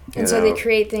 So they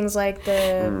create things like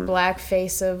the black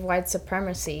face of white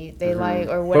supremacy. They like,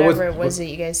 or whatever it was that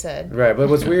you guys said. Right, but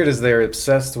what's weird is they're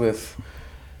obsessed with,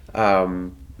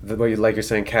 like you're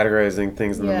saying, categorizing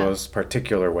things in the most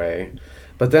particular way.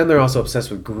 But then they're also obsessed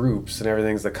with groups and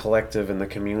everything's the collective and the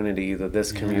community,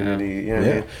 this community.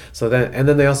 Yeah. So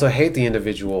then they also hate the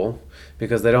individual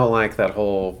because they don't like that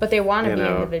whole. But they want to be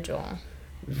individual.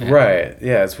 Right.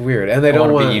 Yeah, it's weird, and they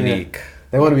don't want to be unique.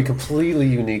 They want to be completely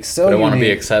unique. So they unique. want to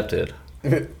be accepted.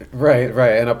 Right,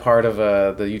 and a part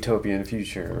of the utopian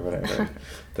future or whatever.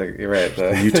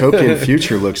 The utopian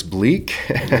future looks bleak.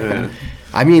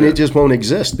 I mean, it just won't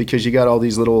exist because you got all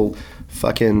these little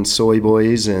fucking soy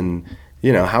boys, and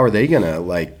how are they gonna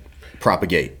like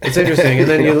propagate? It's interesting, and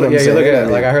then you look at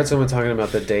it. Like I heard someone talking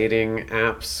about the dating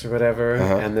apps or whatever,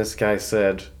 and this guy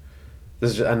said.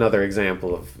 This is another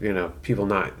example of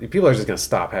people are just gonna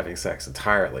stop having sex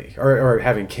entirely or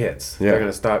having kids. They're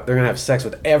gonna stop. They're gonna have sex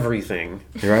with everything,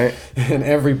 right? And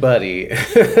everybody,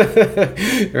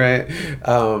 right?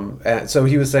 And so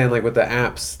he was saying like with the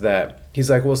apps that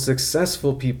he's like, well,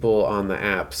 successful people on the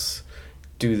apps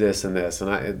do this and this,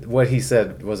 and what he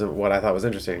said wasn't what I thought was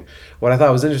interesting. What I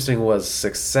thought was interesting was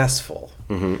successful,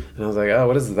 and I was like, oh,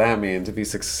 what does that mean to be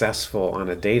successful on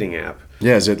a dating app?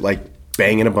 Yeah, is it like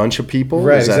banging a bunch of people?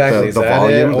 Right, is that exactly. the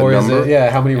volume, or the is number?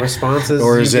 it, how many responses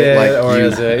or is it like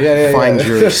you find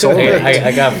your soulmate?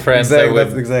 I got friends that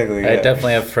would... Exactly, I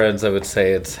definitely have friends that would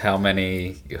say it's how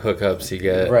many hookups you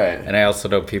get. Right. And I also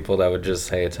know people that would just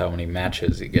say it's how many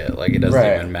matches you get. Like, it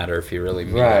doesn't even matter if you really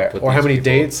meet up with or how many people.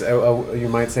 dates. You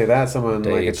might say that. Someone,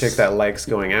 like a chick that likes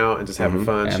going out and just having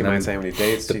fun, and she might say how many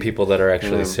dates. The people that are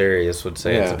actually serious would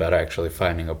say it's about actually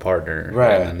finding a partner.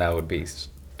 Right. And then that would be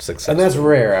successful. And that's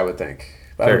rare, I would think.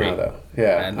 I don't know though.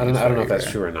 Yeah, And I don't know if that's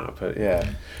true or not, but yeah.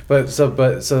 But so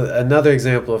another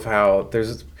example of how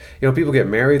there's people get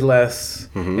married less.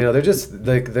 They're just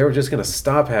they're just gonna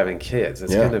stop having kids.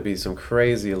 It's gonna be some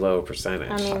crazy low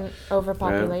percentage. I mean,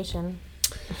 overpopulation.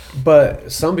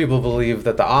 But some people believe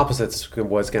that the opposite's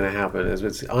what's going to happen is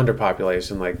it's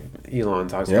underpopulation. Like Elon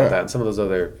talks about that, and some of those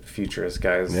other futurist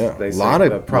guys. They say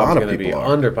the problem's going to be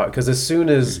underpopulation. Because as soon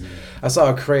as I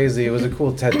saw it was a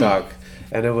cool TED talk.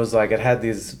 And it was like it had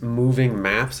these moving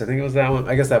maps. I think it was that one.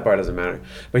 I guess that part doesn't matter.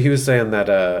 But he was saying that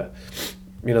the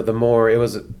more it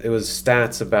was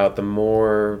stats about the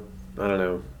more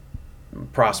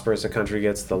prosperous a country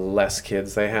gets, the less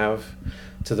kids they have,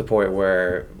 to the point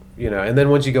where and then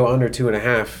once you go under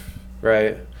 2.5,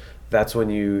 right? That's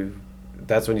when you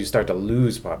start to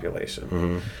lose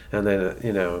population. And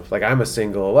then like I'm a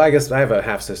single. Well, I guess I have a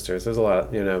half sister. So there's a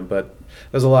lot, but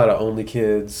there's a lot of only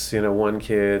kids. One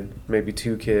kid, maybe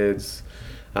 2 kids,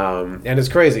 and it's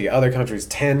crazy. Other countries,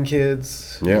 10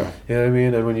 kids. Yeah, you know what I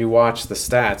mean. And when you watch the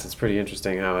stats, it's pretty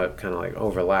interesting how it kind of like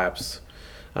overlaps.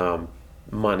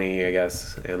 Money, I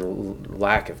guess, and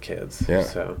lack of kids. Yeah.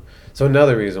 So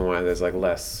another reason why there's going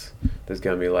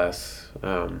to be less,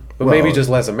 but maybe just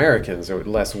less Americans or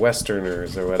less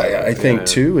Westerners or whatever. I think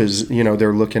too is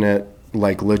they're looking at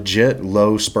like legit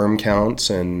low sperm counts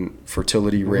and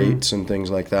fertility rates and things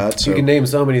like that. So You can name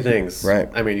so many things. Right.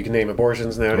 I mean, you can name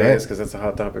abortions nowadays Right. because that's a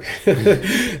hot topic.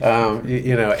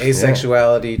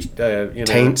 Asexuality.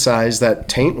 taint size, that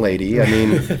taint lady. I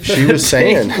mean, she was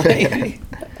saying.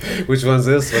 Which one's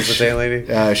this? What's the taint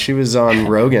lady? She was on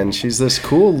Rogan. She's this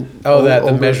cool. Oh, the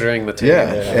older- measuring the taint.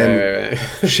 Yeah, Right,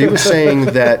 right. she was saying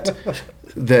that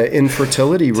the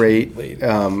infertility rate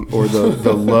or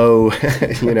the low,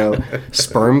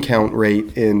 sperm count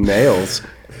rate in males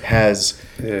has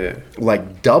Yeah.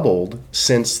 like doubled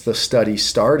since the study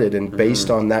started, and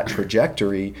based on that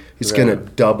trajectory, it's going to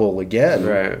double again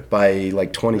Right. by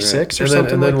like 26 or And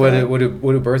something then like that. what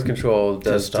do birth control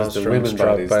does to the Testosterone's women's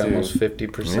dropped bodies by too? almost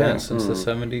 50% Yeah. since the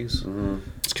 70s.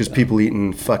 It's because people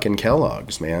eating fucking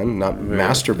Kellogg's, man, not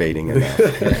masturbating enough.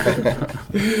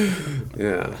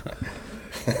 Yeah.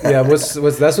 Yeah, that's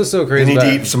what's so crazy You need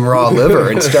about to eat some raw liver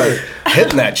and start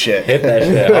hitting that shit. Hit that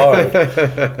shit hard.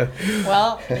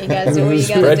 Well, you gotta do what you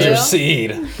gotta Spread do. your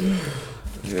seed.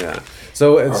 Yeah.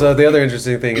 So the other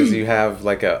interesting thing is you have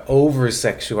like a over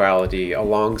sexuality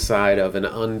alongside of an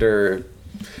under.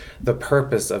 The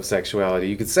purpose of sexuality,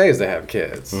 you could say, is to have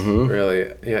kids.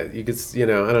 Really, yeah. You could, I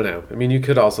don't know. I mean, you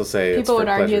could also say it's People for would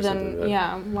argue pleasure or something, then, but-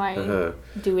 yeah, why Uh-huh.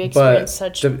 do we But experience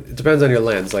such... it depends on your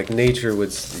lens. Like nature would,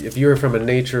 if you're from a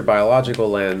nature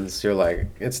biological lens, you're like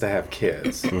it's to have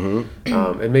kids,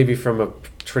 and maybe from a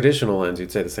traditional lens,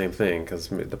 you'd say the same thing because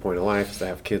the point of life is to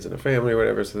have kids and a family or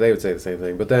whatever. So they would say the same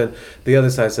thing. But then the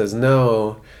other side says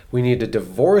no, we need to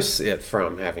divorce it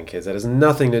from having kids. That has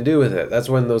nothing to do with it. That's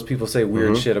when those people say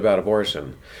weird shit about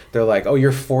abortion. They're like, oh,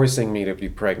 you're forcing me to be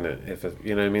pregnant. If it,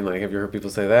 you know what I mean? Like, have you heard people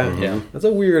say that? Yeah. That's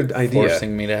a weird idea.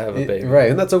 Forcing me to have a baby. Right,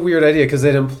 and that's a weird idea because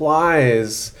it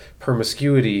implies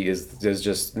promiscuity is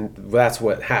just that's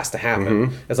what has to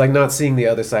happen. It's like not seeing the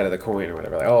other side of the coin or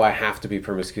whatever. Like, oh, I have to be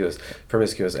promiscuous,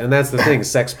 and that's the thing.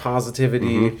 Sex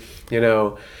positivity,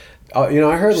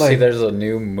 I heard See, like there's a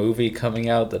new movie coming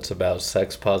out that's about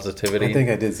sex positivity. I think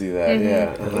I did see that.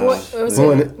 Yeah.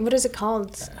 What is it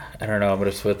called? I don't know, but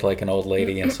it's with like an old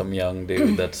lady and some young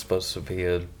dude that's supposed to be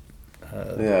a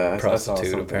Yeah, I saw prostitute,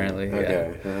 something. apparently.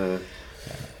 Okay.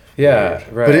 Yeah,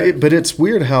 right. But it's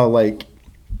weird how like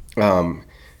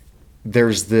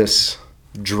there's this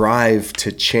drive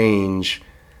to change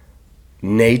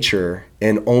nature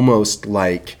and almost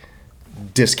like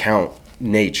discount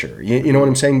nature. You know what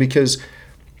I'm saying? Because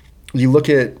you look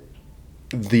at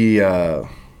the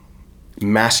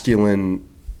masculine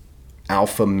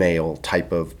alpha male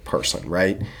type of person,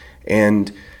 right?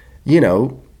 And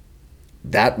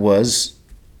that was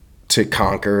to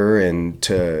conquer and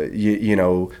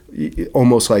to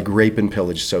almost like rape and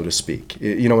pillage, so to speak.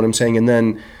 You know what I'm saying? And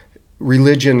then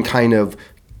religion kind of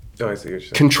Oh, I see what you're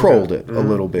saying. controlled Okay. it a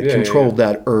little bit, Yeah, controlled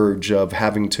that urge of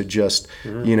having to just,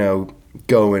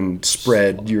 go and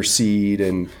spread your seed.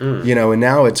 And, and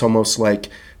now it's almost like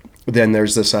then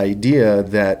there's this idea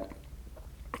that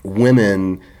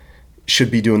women should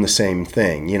be doing the same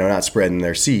thing, not spreading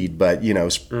their seed, but,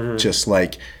 just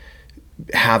like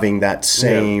having that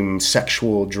same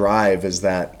sexual drive as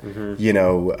that,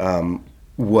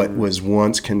 what was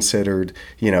once considered,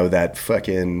 that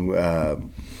fucking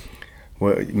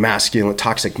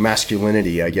toxic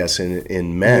masculinity, I guess,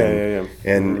 in men.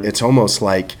 Yeah. And it's almost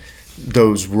like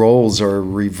those roles are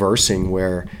reversing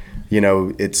where,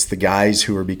 it's the guys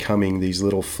who are becoming these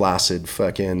little flaccid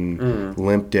fucking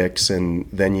limp dicks, and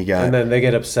then you got... And then they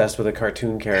get obsessed with a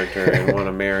cartoon character and want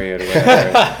to marry it or whatever.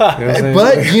 You know what I'm saying?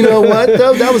 But you know what,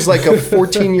 though? That was like a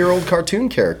 14-year-old cartoon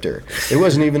character. It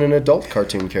wasn't even an adult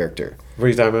cartoon character. What are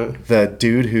you talking about? The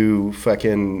dude who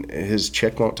fucking his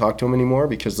chick won't talk to him anymore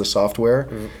because the software.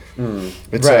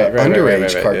 It's an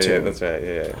underage cartoon. Yeah, that's right.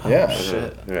 Yeah. Yeah.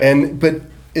 Shit. Yeah. And but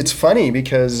it's funny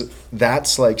because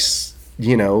that's like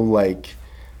like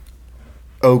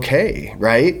okay,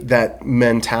 right? That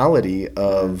mentality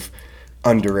of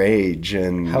underage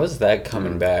and How is that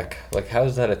coming back? Like, how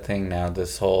is that a thing now?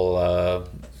 This whole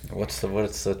what's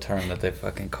the term that they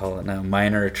fucking call it now?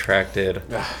 Minor attracted.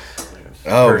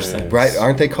 persons. right?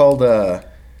 Aren't they called?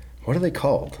 What are they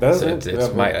called? I think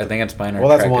it's minor. Well,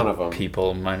 that's attracted one of them.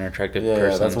 People, minor attracted Yeah,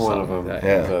 persons. that's one of something them. like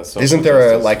Yeah. that. The social Isn't there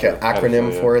justice like an pedophilia.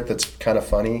 acronym for it that's kind of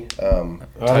funny? I don't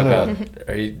Talk know. about,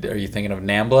 are you thinking of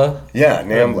NAMBLA? Yeah,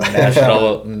 NAMBLA.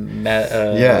 National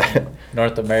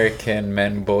North American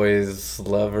Men Boys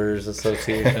Lovers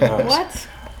Association. What?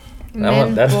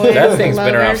 That thing's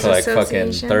been around for like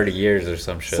fucking 30 years or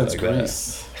some shit Since like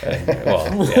Greece. that. Well,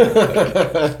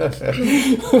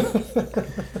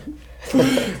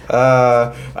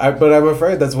 yeah. But I'm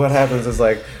afraid that's what happens is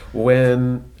like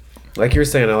when, like you're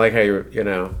saying, I like how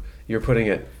you're putting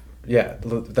it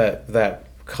that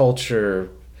culture,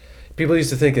 people used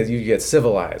to think that you get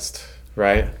civilized,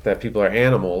 right? That people are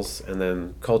animals, and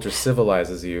then culture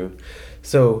civilizes you.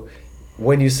 So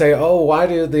when you say, oh, why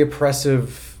do the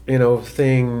oppressive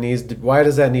thing why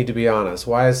does that need to be on us?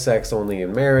 Why is sex only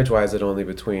in marriage? Why is it only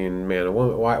between man and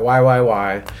woman?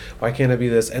 Why can't it be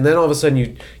this? And then all of a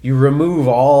sudden you remove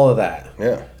all of that,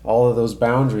 all of those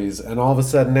boundaries, and all of a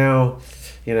sudden now,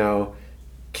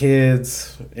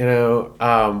 kids,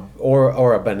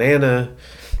 or a banana,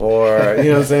 or you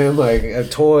know what I'm saying, like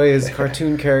toys,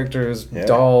 cartoon characters,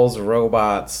 dolls,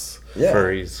 robots,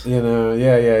 furries.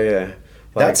 Yeah.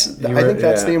 Like, I think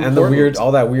that's the important. And the weird,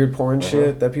 all that weird porn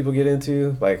shit that people get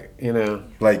into, like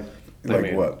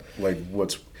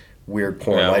what's weird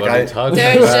porn? Yeah, like what are you talking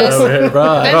There's about just- over here, bro?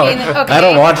 okay. I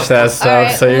don't watch that stuff, All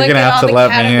right, so you're look gonna at have all to the let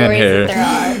me in categories here.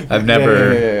 that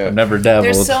there are. I've never dabbled.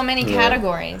 There's so many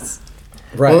categories.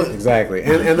 right, Well- exactly,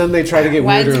 and then they try to get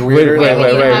Why weirder do- and weirder. why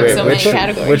would you have so many Which,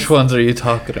 categories? which ones are you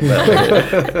talking about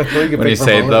when you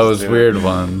say those weird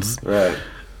ones? Right.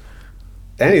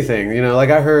 Anything, like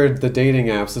I heard the dating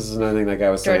apps. This is another thing that guy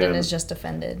was Jordan saying. is just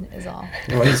offended, is all.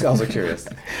 Well, he's also curious.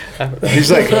 He's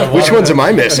like, which ones am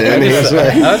I missing? And he's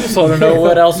like, I just want to know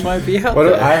what else might be out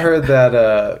there. I heard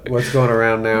that what's going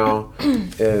around now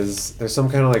is there's some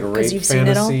kind of like rape you've seen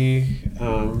it all? fantasy.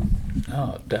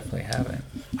 No, definitely haven't.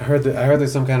 I heard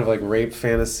there's some kind of like rape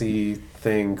fantasy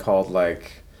thing called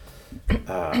like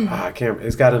I can't.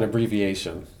 It's got an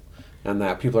abbreviation, and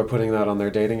that people are putting that on their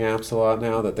dating apps a lot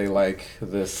now. That they like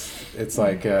this. It's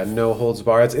like no holds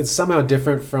barred. It's somehow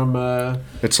different from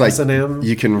it's like S&M.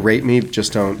 you can rape me,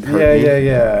 just don't hurt me.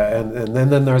 Yeah. And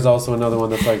then there's also another one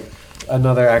that's like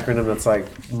another acronym that's like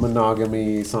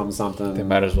monogamy something. They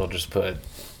might as well just put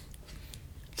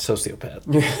sociopath.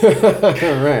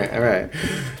 right.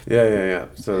 Yeah.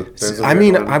 So there's a I weird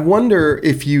mean, one. I wonder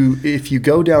if you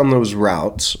go down those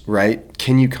routes, right?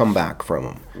 Can you come back from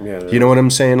them? Yeah. You know what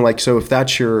I'm saying? Like, so if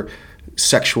that's your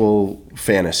sexual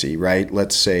fantasy, right?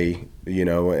 Let's say,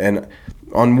 and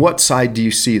on what side do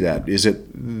you see that? Is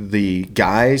it the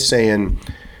guy saying,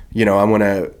 I want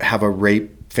to have a rape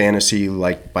fantasy,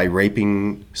 like by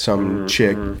raping some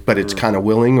chick, but it's kind of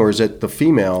willing, or is it the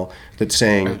female that's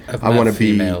saying, I've I want to met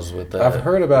be? females with that. I've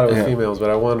heard about it with females, but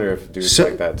I wonder if dudes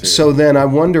like that too. So then I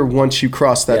wonder, once you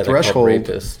cross that Yeah, they're called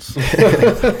threshold,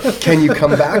 rapists. can you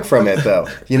come back from it though?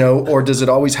 Or does it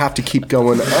always have to keep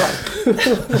going up?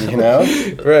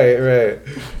 Right.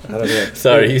 I don't know.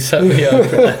 Sorry, you set me up.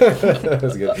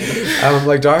 That's good.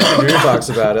 Like Dr. Drew talks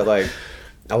about it, like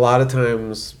a lot of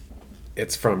times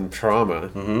it's from trauma.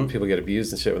 People get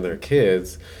abused and shit when they're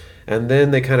kids, and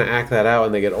then they kind of act that out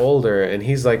when they get older. And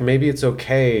he's like, maybe it's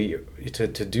okay to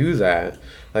do that,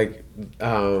 like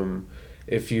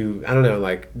if you, I don't know,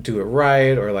 like do it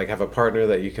right, or like have a partner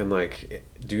that you can like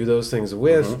do those things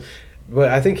with. But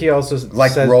I think he also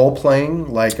Like said, role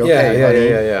playing, like, okay, honey,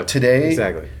 yeah. today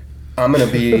Exactly. I'm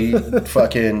gonna be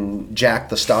fucking Jack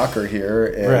the Stalker here,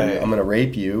 and Right. I'm gonna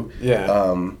rape you.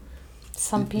 Yeah.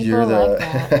 Some people You're like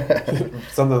that.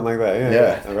 Something like that.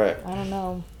 Yeah. Right. I don't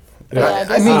know. I Yeah, I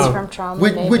guess mean, it's from trauma,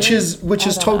 which maybe. is I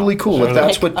don't totally know. cool if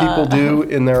that's what people do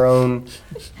in their own,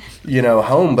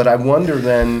 home. But I wonder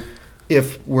then,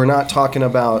 if we're not talking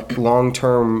about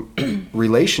long-term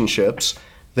relationships,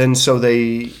 then so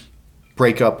they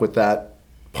break up with that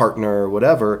partner or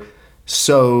whatever.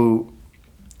 So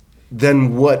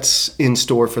then what's in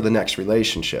store for the next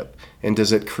relationship? And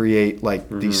does it create like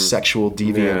these sexual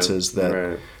deviances that?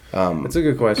 Right. Um, It's a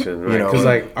good question, right?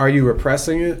 Because are you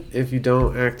repressing it if you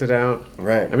don't act it out?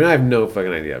 Right. I mean, I have no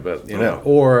fucking idea, but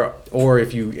or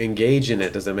if you engage in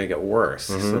it, does it make it worse?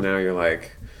 So now you're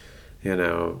like,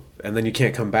 and then you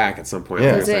can't come back at some point.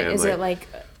 Yeah. like Is you're it saying, is it like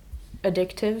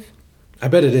addictive? I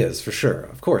bet it is for sure.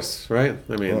 Of course, right?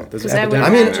 I mean, there's 'Cause I would epidemic I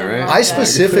mean, imagine, right? I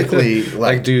specifically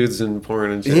like dudes and porn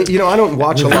and shit. I don't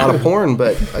watch a lot of porn,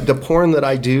 but the porn that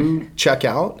I do check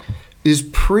out is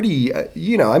pretty, I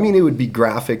mean, it would be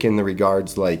graphic in the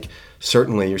regards, like,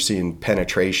 certainly you're seeing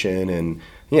penetration and,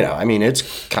 I mean,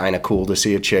 it's kind of cool to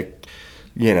see a chick,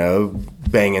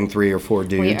 banging 3 or 4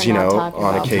 dudes, We are not talking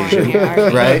on about occasion, porn here, are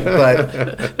we? right?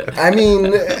 But, I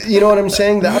mean, you know what I'm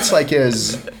saying? That's like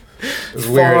as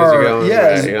weird as you go, yeah,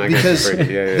 right, I guess because it's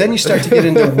pretty- yeah. then you start to get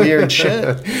into weird shit.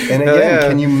 And again, yeah.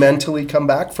 can you mentally come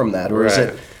back from that? Or is Right.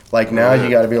 it like now you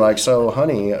got to be like, so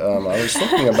honey, I was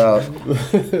thinking about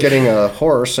getting a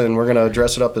horse and we're going to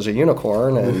dress it up as a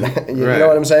unicorn. And you Right. know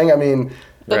what I'm saying? I mean,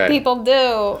 But Right. people do.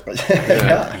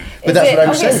 yeah. But Is that's it- what I'm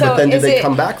okay, saying. so But then do is they it-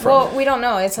 come back from Well, it? we don't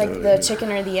know. It's like the chicken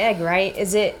or the egg, right? Do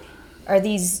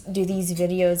these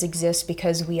videos exist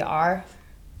because we are,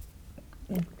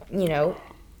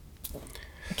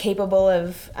 capable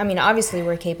of, I mean, obviously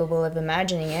we're capable of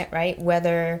imagining it, right?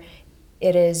 Whether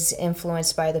it is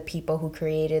influenced by the people who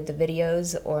created the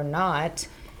videos or not,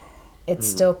 it's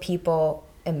still people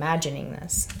imagining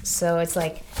this. So it's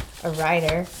like a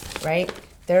writer, right?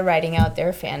 They're writing out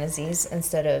their fantasies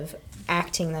instead of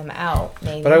acting them out,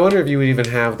 maybe. But I wonder if you would even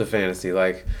have the fantasy.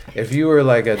 Like, if you were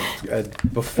like a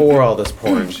before all this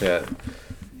porn shit,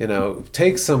 you know,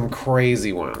 take some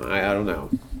crazy one. I don't know.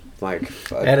 Like,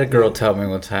 I had a girl tell me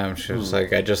one time, she was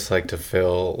like, I just like to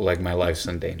feel like my life's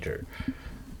in danger.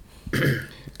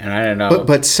 And I don't know.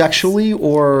 But sexually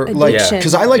or like, Addiction.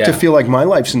 because I like to feel like my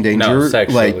life's in danger, no,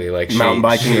 sexually, like mountain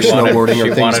biking or she wanted- snowboarding she or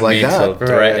things wanted like me that. to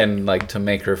threaten, like to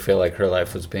make her feel like her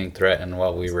life was being threatened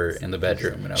while we were in the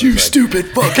bedroom. And I was You like, stupid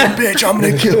fucking bitch! I'm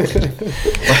gonna kill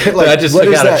you. I just what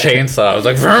took is out a that? chainsaw. I was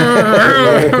like,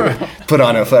 Put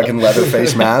on a fucking leather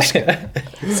face mask.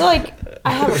 So like,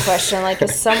 I have a question. Like,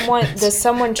 does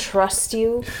someone trust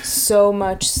you so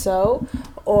much so,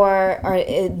 or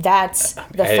that's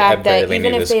the I fact that barely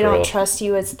even knew if this they girl. don't trust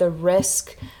you, it's the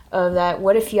risk of that.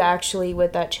 What if you actually,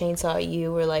 with that chainsaw,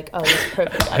 you were like, oh, this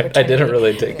perfect opportunity. I didn't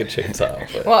really take a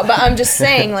chainsaw. But. Well, but I'm just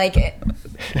saying, like,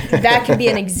 that could be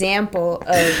an example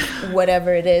of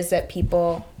whatever it is that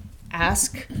people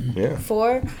ask Yeah.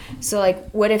 for. So,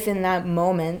 like, what if in that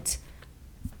moment,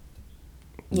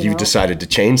 You've know? decided to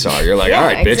chainsaw. You're like, Yeah, all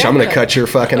right, bitch, I'm gonna exactly. cut your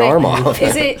fucking Like, arm off.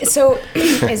 Is it so?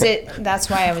 Is it? That's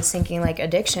why I was thinking like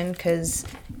addiction, because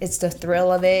it's the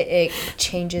thrill of it. It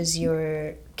changes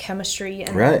your chemistry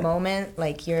in Right. that moment.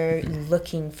 Like you're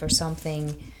looking for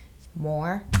something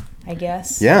more, I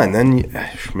guess. Yeah, and then,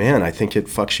 man, I think it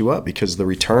fucks you up because the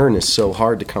return is so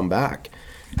hard to come back.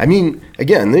 I mean,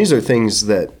 again, these are things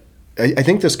that I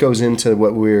think this goes into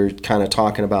what we're kind of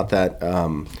talking about, that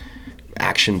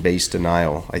action-based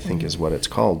denial, I think is what it's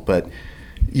called. But,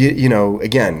 you know,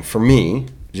 again, for me,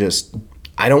 just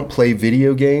I don't play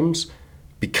video games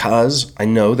because I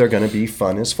know they're going to be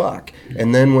fun as fuck.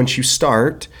 And then once you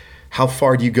start, how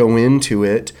far do you go into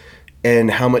it?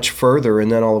 And how much further,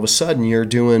 and then all of a sudden you're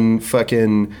doing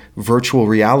fucking virtual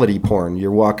reality porn. You're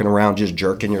walking around just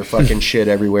jerking your fucking shit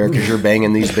everywhere because you're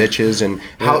banging these bitches. And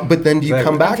how? But then do you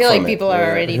come back I feel from like it? people are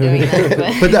already doing that.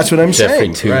 But. But that's what I'm Jeffrey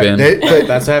saying. Tubin. But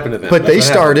that's happened to them. But That's they what happened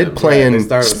started to them. playing Right, they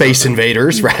started with Space something.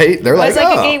 Invaders, right? They're Well, like, it's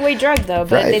like oh. a gateway drug, though,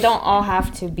 but Right. they don't all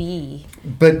have to be.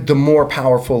 But the more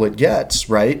powerful it gets,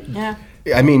 right? Yeah.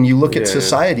 I mean, you look at Yeah.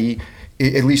 society,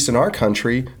 at least in our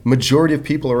country, majority of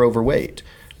people are overweight.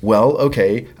 Well,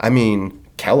 okay, I mean,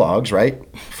 Kellogg's, right?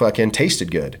 Fucking tasted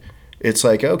good. It's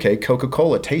like, okay,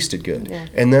 Coca-Cola tasted good. Yeah.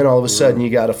 And then all of a sudden you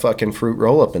got a fucking fruit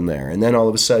roll-up in there. And then all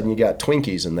of a sudden you got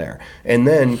Twinkies in there. And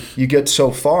then you get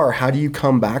so far, how do you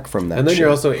come back from that And then shit?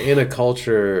 you're also in a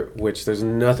culture which there's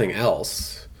nothing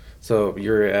else. So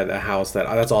you're at a house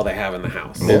that's all they have in the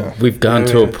house. Yeah. We've gone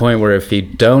to a point where if you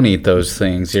don't eat those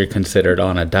things, you're considered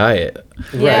on a diet.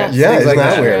 Yeah. Yeah, Things isn't like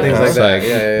that that. weird? Things Huh? like It's that. like,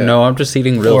 Yeah. no, I'm just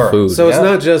eating real Or- food. So it's Yeah.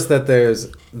 not just that there's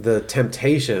the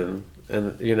temptation,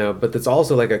 and but it's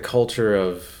also like a culture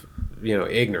of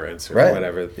ignorance or Right.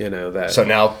 whatever. That. So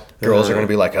now girls are going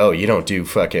to be like, oh, you don't do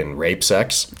fucking rape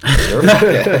sex? I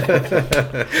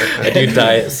do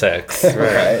diet sex.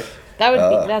 Right. That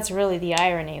would be. That's really the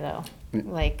irony, though.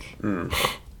 Like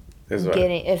Is what-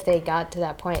 getting, if they got to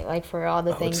that point, like for all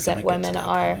the things gonna that get to women that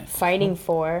are point. fighting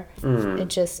for,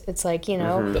 it's like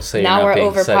They'll say you're now not we're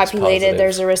being sex overpopulated. positive.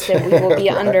 There's a risk that we will be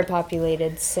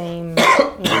underpopulated. Same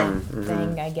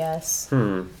thing, I guess. I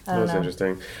don't That's know.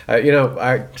 interesting.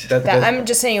 I'm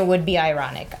just saying it would be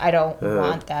ironic. I don't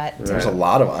want that. to- There's a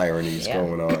lot of ironies Yeah.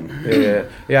 going on.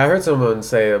 Yeah. I heard someone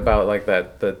say about like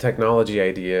that the technology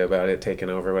idea about it taking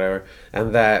over, whatever,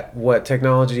 and that what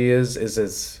technology is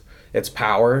it's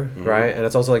power, right? And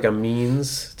it's also like a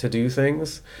means to do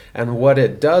things. And what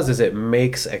it does is it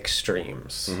makes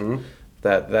extremes.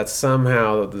 That's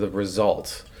somehow the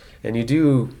result. And you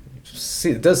do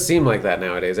see, it does seem like that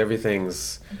nowadays.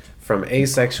 Everything's from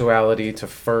asexuality to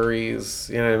furries.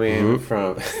 You know what I mean?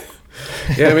 From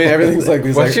everything's like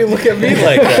these. Why'd like, you look at me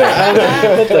like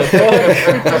that? What the fuck?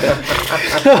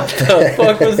 What the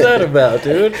fuck was that about,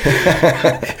 dude?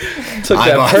 Took I'm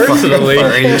that on fucking personally.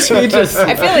 furries. You just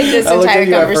I feel like this I looked entire at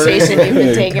you at first. conversation you've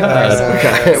been taking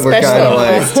personally, We're especially kinda in the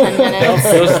like- last 10 minutes.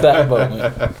 just that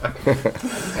moment.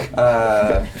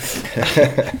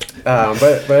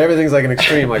 but everything's like an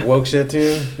extreme, like woke shit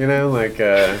too. Like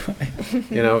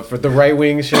for the right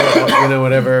wing shit,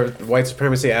 whatever, white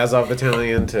supremacy, Azov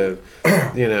Battalion to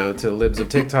to libs of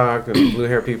TikTok and blue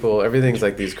hair people. Everything's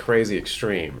like these crazy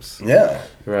extremes, Yeah.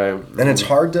 right? And it's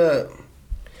hard to,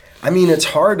 it's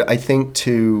hard, I think,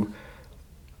 to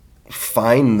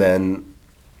find then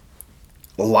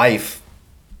life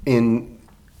in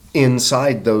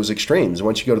inside those extremes.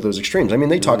 Once you go to those extremes, I mean,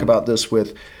 they talk about this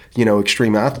with,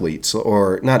 extreme athletes,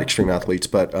 or not extreme athletes,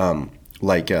 but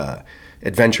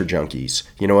adventure junkies.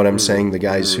 You know what I'm saying? The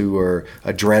guys who are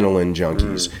adrenaline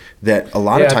junkies, that a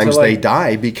lot of times they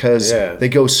die because they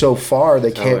go so far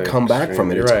they can't come back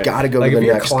from it. It's got to go to the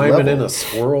next level. Like if you're climbing in a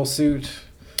squirrel suit.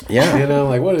 Yeah.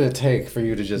 Like what did it take for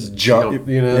you to just jump,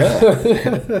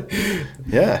 Yeah.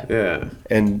 Yeah.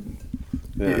 And,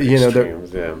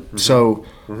 so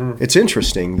it's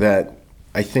interesting that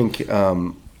I think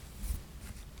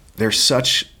there's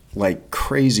such like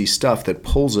crazy stuff that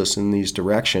pulls us in these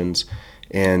directions,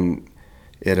 and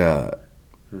it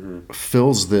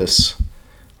fills this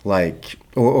like,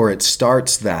 or it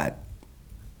starts that,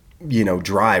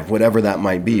 drive, whatever that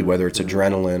might be, whether it's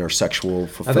adrenaline or sexual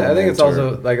fulfillment. I think it's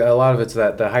also like a lot of it's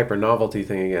that the hyper novelty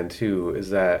thing again too,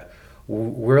 is that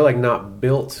we're like not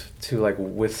built to like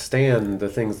withstand the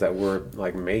things that we're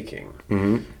like making.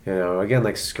 Again,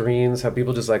 like screens, how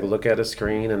people just like look at a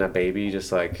screen, and a baby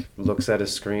just like looks at a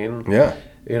screen.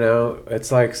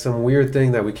 It's like some weird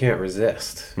thing that we can't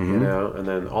resist. And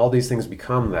then all these things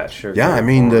become that sugar. I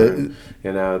mean,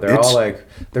 they're all like,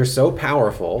 they're so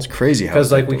powerful. It's crazy how,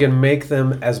 because like we can make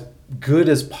them as good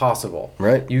as possible.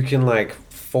 Right. You can like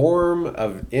form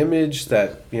an image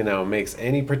that makes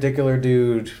any particular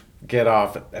dude get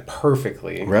off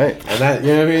perfectly, right? And that,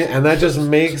 what I mean, and that just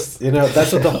makes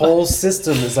that's what the whole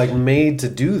system is like made to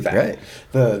do, that, right?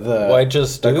 The why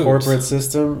just the dudes? Corporate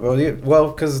system? Well,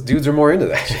 because dudes are more into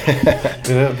that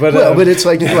shit. But it's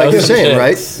like you're saying,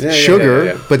 right? Sugar,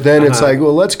 yeah. But then it's like,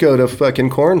 well, let's go to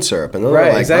fucking corn syrup, and then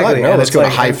right, like, exactly. No, let's go to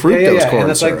high fructose corn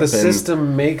and it's syrup. Like the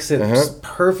system makes it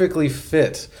perfectly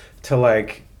fit to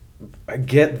like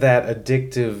get that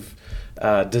addictive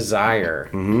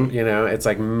desire. It's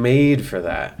like made for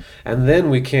that, and then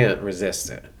we can't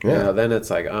resist it. Then it's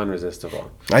like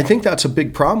unresistible. I think that's a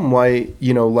big problem. Why,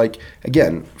 like,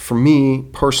 again, for me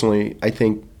personally, I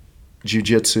think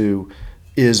jiu-jitsu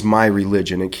is my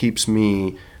religion. It keeps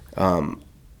me,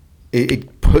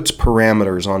 it puts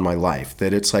parameters on my life,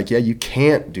 that it's like, you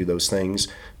can't do those things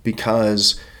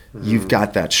because you've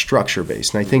got that structure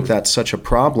base. And I think that's such a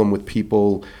problem with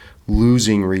people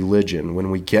losing religion.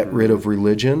 When we get rid of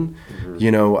religion,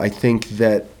 I think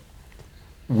that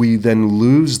we then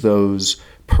lose those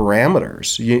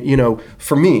parameters.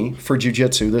 For me, for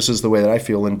jiu-jitsu, this is the way that I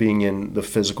feel, and being in the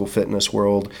physical fitness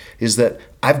world, is that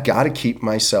I've got to keep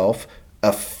myself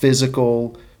a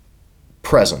physical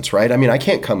presence, right? I mean, I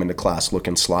can't come into class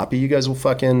looking sloppy. You guys will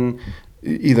fucking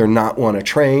either not want to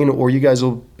train, or you guys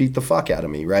will beat the fuck out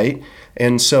of me, right?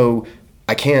 And so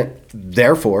I can't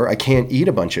eat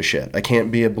a bunch of shit. I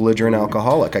can't be a belligerent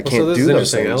alcoholic. I can't do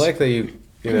those things. I like that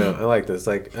I like this.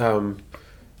 Like,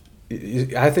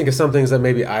 I think of some things that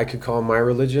maybe I could call my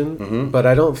religion, but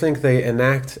I don't think they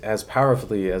enact as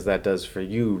powerfully as that does for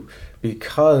you,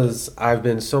 because I've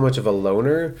been so much of a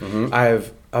loner.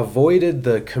 I've avoided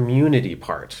the community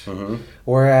part.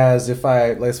 Whereas if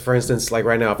I, like, for instance, like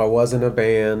right now, if I was in a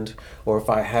band, or if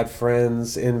I had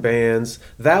friends in bands,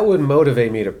 that would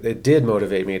motivate me it did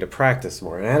motivate me to practice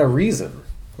more. And I had a reason.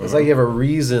 It's like you have a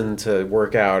reason to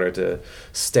work out or to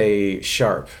stay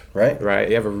sharp, right?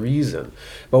 You have a reason.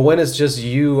 But when it's just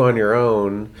you on your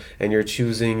own, and you're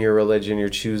choosing your religion, you're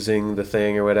choosing the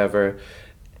thing or whatever,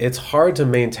 it's hard to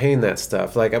maintain that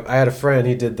stuff. Like I had a friend,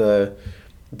 he did the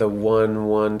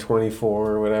 1:24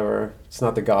 or whatever. It's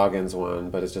not the Goggins one,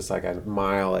 but it's just like a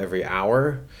mile every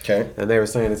hour. Okay. And they were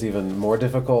saying it's even more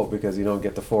difficult because you don't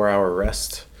get the 4-hour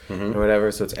rest or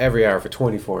whatever. So it's every hour for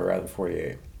 24 rather than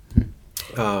 48.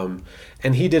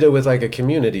 And he did it with like a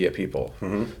community of people.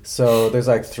 So there's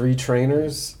like 3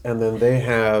 trainers, and then they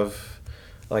have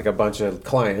like a bunch of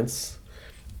clients,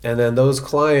 and then those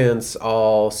clients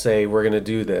all say, we're going to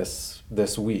do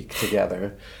this week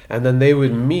together. And then they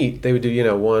would meet, they would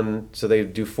do, so they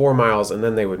would do 4 miles, and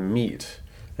then they would meet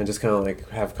and just kind of like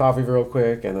have coffee real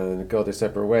quick, and then go their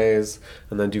separate ways,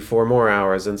 and then do 4 more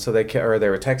hours. And so they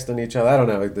were texting each other. I don't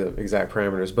know the exact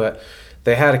parameters, but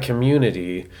they had a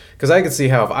community, because I could see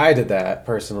how if I did that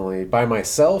personally by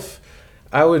myself,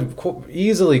 I would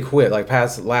easily quit. Like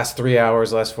last 3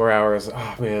 hours, last 4 hours.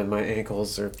 Oh man, my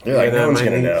ankles are. You're like, no one's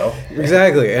gonna know.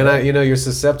 Exactly, and you're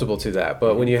susceptible to that.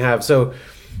 But when you have, so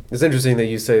it's interesting that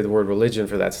you say the word religion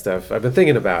for that stuff. I've been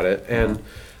thinking about it, and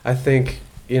I think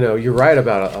you're right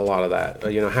about a lot of that.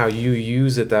 How you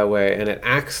use it that way, and it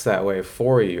acts that way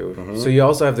for you. So you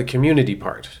also have the community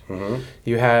part.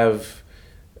 You have.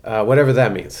 Whatever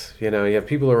that means, you have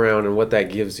people around and what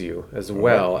that gives you as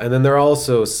well. And then they're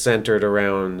also centered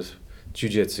around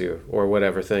jiu-jitsu or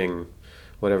whatever thing,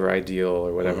 whatever ideal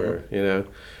or whatever,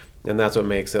 and that's what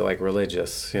makes it like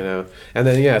religious, you know. And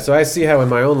then yeah, so I see how in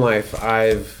my own life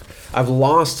I've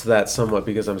lost that somewhat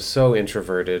because I'm so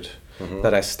introverted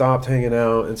that I stopped hanging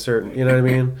out in certain, you know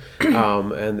what I mean,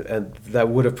 and that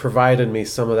would have provided me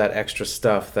some of that extra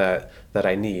stuff that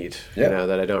I need, Yeah. you know,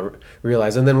 that I don't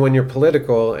realize. And then when you're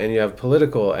political and you have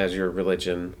political as your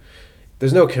religion,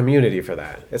 there's no community for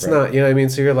that. It's Right. not, you know what I mean.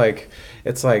 So you're like,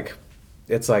 it's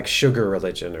like sugar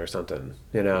religion or something,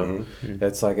 you know.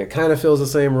 It's like it kind of fills the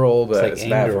same role, but like it's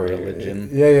bad anger for you. religion.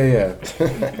 Yeah.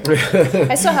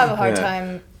 I still have a hard Yeah.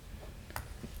 time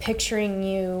picturing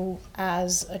you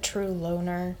as a true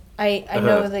loner. I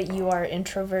know that you are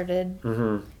introverted.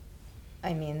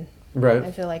 I mean, I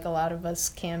Right. feel like a lot of us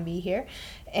can be here.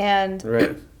 And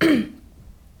Right.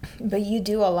 but you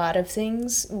do a lot of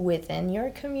things within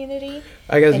your community.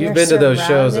 I guess And you've you're been to those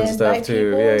shows and surrounded by stuff too.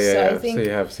 people, Yeah. so I So think- you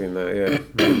have seen that.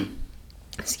 Yeah.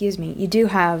 Excuse me. You do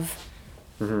have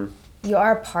Mm-hmm. you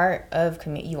are part of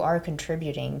you are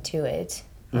contributing to it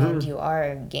and you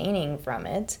are gaining from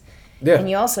it. Yeah. And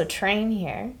you also train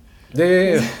here.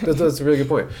 Yeah. That's a really good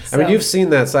point. I mean, So- you've seen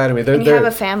that side of me. And you have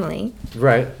a family.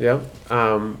 Right. Yeah.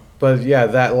 But yeah,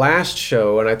 that last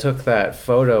show when I took that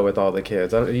photo with all the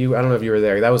kids, I don't know if you were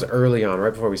there. That was early on,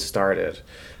 right before we started.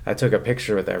 I took a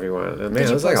picture with everyone, and man, you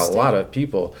there's like a post it? lot of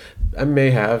people. I may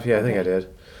have. Yeah, I think I did.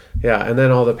 Yeah, and then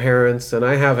all the parents, and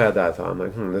I have had that thought. I'm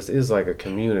like, this is like a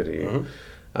community.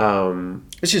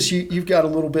 It's just you've got a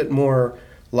little bit more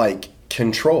like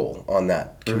control on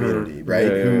that community, right?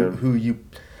 Yeah, yeah, yeah. Who you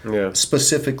Yeah.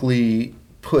 specifically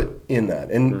put in that,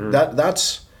 and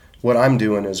that's what I'm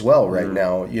doing as well right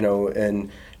now, you know. And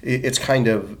it's kind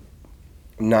of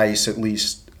nice, at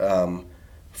least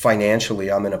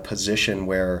financially. I'm in a position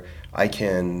where I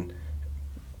can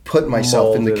put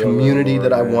myself in Mold the it a little community more,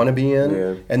 that I yeah. want to be in,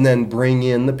 Yeah. and then bring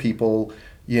in the people,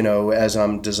 you know, as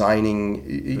I'm designing.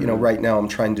 You know, right now I'm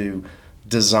trying to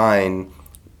design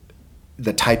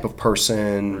the type of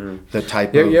person, the type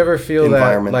of You ever feel that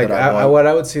environment like that I want. what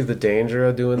I would see the danger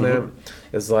of doing that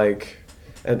is like,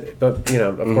 but you know,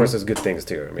 of course there's good things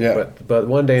too. I mean, Yeah. but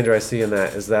one danger I see in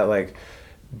that is that like,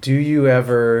 do you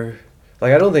ever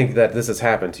like, I don't think that this has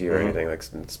happened to you or anything like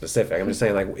specific. I'm just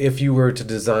saying like, if you were to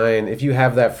design, if you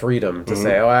have that freedom to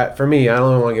say, for me, I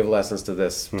don't want to give lessons to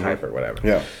this type or whatever.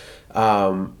 Yeah.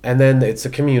 And then it's a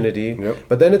community, Yep.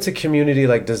 but then it's a community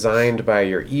like designed by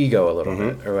your ego a little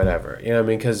bit or whatever, you know what I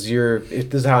mean? Because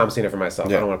this is how I'm seeing it for myself.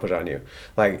 Yeah. I don't want to put it on you.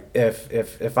 Like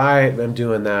if I am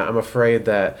doing that, I'm afraid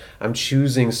that I'm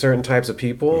choosing certain types of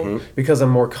people because I'm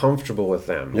more comfortable with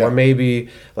them, Yeah. or maybe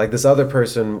like this other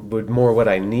person would more what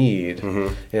I need. You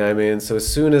know what I mean? So as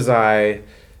soon as I,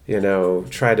 you know,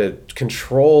 try to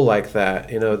control like that,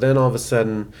 you know, then all of a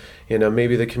sudden, you know,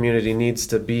 maybe the community needs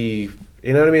to be.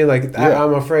 You know what I mean? Like, Yeah.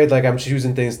 I'm afraid, like, I'm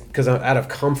choosing things because I'm out of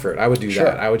comfort. I would do Sure.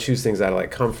 that. I would choose things out of,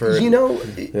 like, comfort. You know,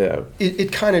 Yeah.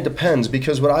 it kind of depends,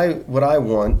 because what I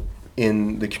want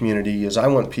in the community is I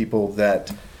want people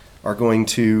that are going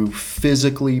to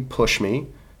physically push me,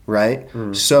 right?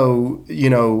 So,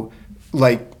 you know,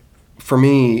 like for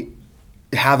me,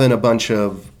 having a bunch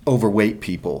of overweight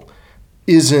people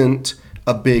isn't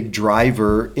a big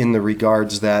driver in the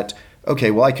regards that,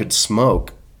 okay, well, I could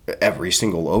smoke every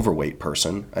single overweight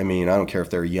person. I mean, I don't care if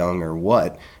they're young or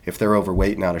what. If they're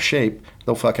overweight and out of shape,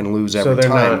 they'll fucking lose every So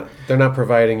time. they're not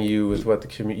providing you with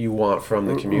what you want from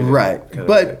the community. Right. kind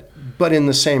of thing. But in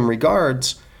the same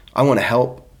regards, I want to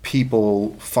help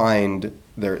people find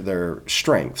their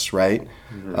strengths, right?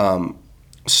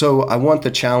 So I want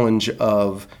the challenge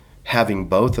of having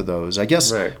both of those. I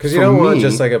guess Right, because you for don't want me-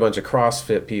 just like a bunch of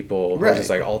CrossFit people, or Right. just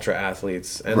like ultra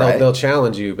athletes, and Right. they'll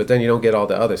challenge you, but then you don't get all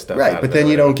the other stuff. right, out but of then it,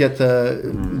 you right? don't get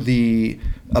the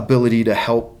ability to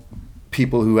help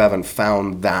people who haven't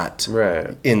found that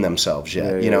Right. in themselves yet.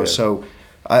 Yeah, you yeah, know, yeah. so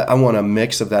I want a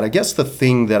mix of that. I guess the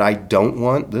thing that I don't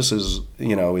want, this is,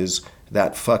 you know, is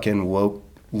that fucking woke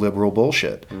liberal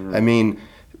bullshit. Mm-hmm. I mean,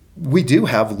 we do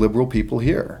have liberal people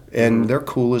here, and Mm-hmm. they're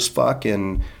cool as fuck,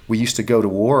 and we used to go to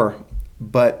war,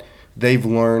 but they've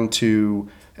learned to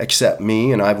accept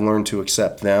me, and I've learned to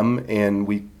accept them, and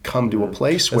we come to a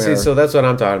place And where see, so that's what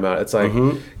I'm talking about. It's like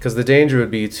Mm-hmm. because the danger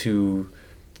would be to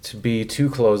be too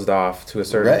closed off to a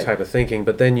certain Right. type of thinking,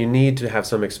 but then you need to have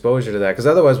some exposure to that because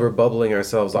otherwise we're bubbling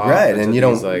ourselves off. right, into and you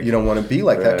these, don't want to be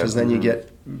like that, Right, because then you get,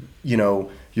 you know,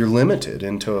 you're limited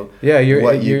into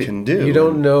what you can do. You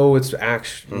don't know it's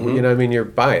actually. Mm-hmm. You know, what I mean, you're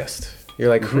biased. You're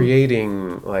like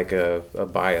creating like a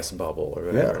bias bubble or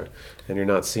whatever, and you're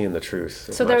not seeing the truth.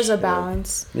 as So there's much, a you know?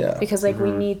 balance. Yeah. Because like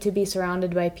we need to be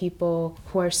surrounded by people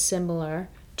who are similar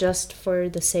just for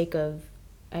the sake of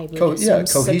I believe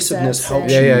cohesiveness success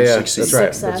helps and you Yeah. succeed. That's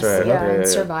right. success, That's right. yeah, Yeah, and yeah.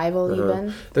 survival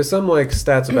even. There's some like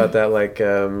stats about that, like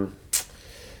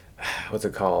what's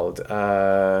it called?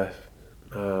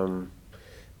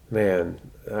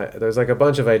 There's like a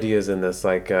bunch of ideas in this.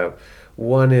 Like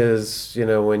one is,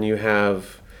 when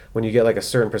you get like a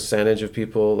certain percentage of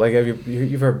people, like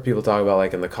you've heard people talk about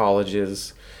like in the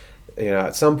colleges.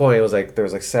 At some point it was like there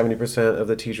was like 70% of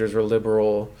the teachers were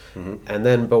liberal, and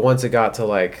then but once it got to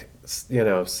like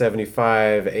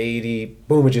 75, 80,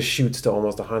 boom, it just shoots to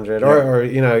almost 100, or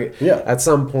at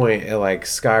some point it like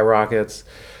skyrockets.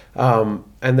 And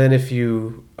then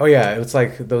it's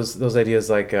like those ideas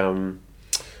like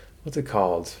what's it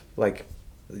called, like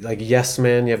yes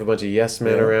men. You have a bunch of yes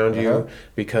men around you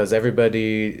because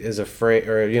everybody is afraid,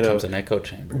 or Becomes an echo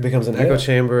chamber. echo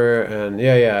chamber, and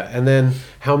and then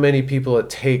how many people it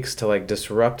takes to like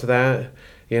disrupt that,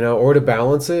 or to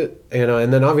balance it,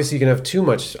 and then obviously you can have too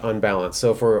much unbalance.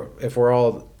 So if we're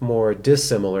all more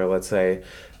dissimilar, let's say,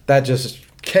 that just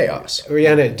Chaos.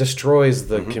 and it destroys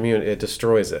the community. It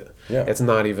destroys it. Yeah. It's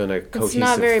not even a cohesive It's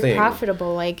not very thing.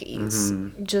 profitable. Like it's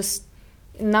just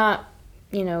not,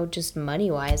 just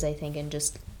money wise. I think, and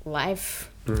just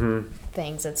life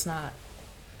things. It's not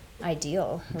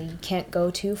ideal. We can't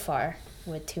go too far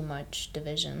with too much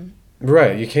division.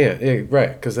 Right, you can't. Yeah,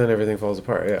 right, because then everything falls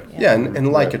apart. Yeah. Yeah,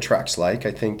 and like attracts like.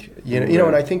 I think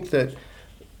and I think that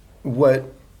what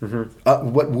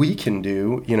we can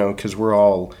do, because we're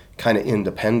all kind of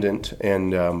independent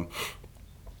and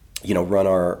run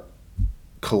our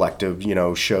collective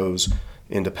shows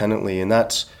independently, and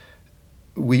that's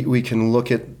we can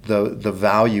look at the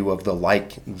value of the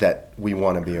like that we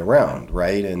want to be around,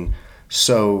 right? And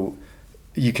so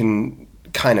you can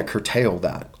kind of curtail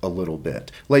that a little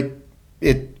bit. Like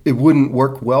it wouldn't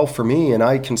work well for me, and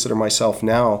I consider myself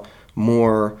now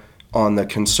more on the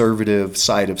conservative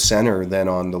side of center than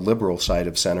on the liberal side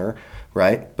of center,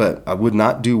 right? But I would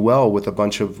not do well with a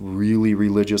bunch of really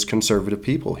religious conservative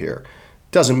people here.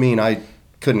 Doesn't mean I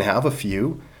couldn't have a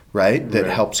few, right? That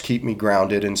helps keep me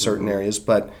grounded in certain areas,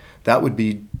 but that would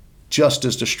be just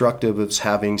as destructive as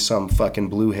having some fucking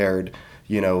blue-haired,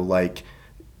 like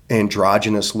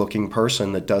androgynous looking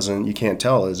person that you can't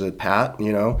tell. Is it Pat?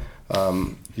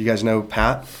 You guys know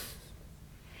Pat?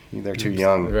 They're too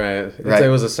young. Right. Right. It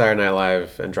was a Saturday Night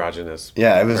Live androgynous.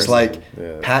 Yeah, it was person.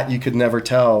 like Pat, you could never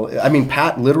tell. I mean,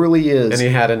 Pat literally is. And he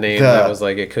had a name that was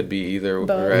like, it could be either.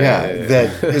 Right? Yeah,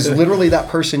 that is literally that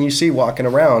person you see walking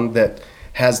around that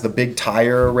has the big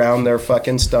tire around their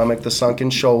fucking stomach, the sunken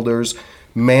shoulders,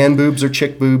 man boobs or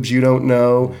chick boobs, you don't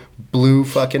know, blue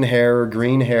fucking hair or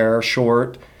green hair,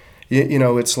 short.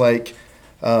 It's like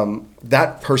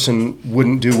that person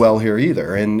wouldn't do well here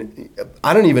either. And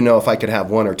I don't even know if I could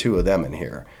have one or two of them in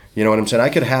here. You know what I'm saying? I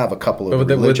could have a couple of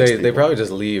religious people. They probably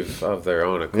just leave of their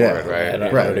own accord, right? I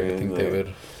don't even think they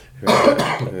would.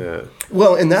 Yeah.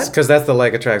 Well, and that's because that's the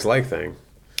like attracts like thing.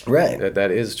 right.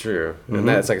 That is true, and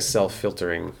that's like a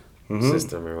self-filtering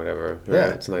system or whatever. Right? Yeah.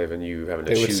 It's not even you having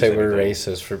to They choose would say we're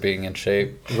anything. racist for being in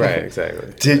shape. Right,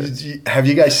 exactly. Have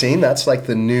you guys seen? That's like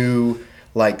the new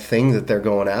thing that they're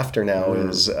going after now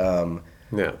is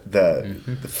Yeah. the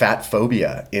fat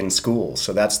phobia in school.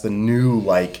 So that's the new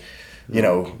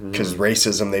because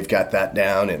racism, they've got that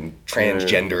down, and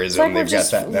transgenderism, It's like we're they've got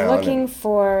just that down. looking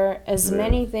for as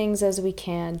many things as we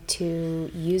can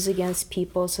to use against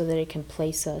people so that it can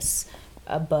place us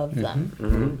above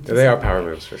them. They are power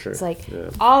moves for sure. It's like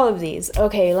all of these.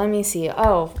 Okay, let me see.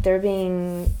 Oh, they're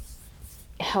being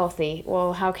healthy.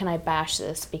 Well, how can I bash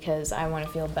this because I want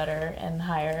to feel better and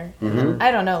higher?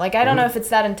 I don't know. Like I don't know if it's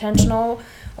that intentional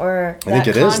or I think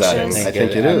it is that. conscious. I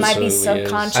think it It is. might be Absolutely is.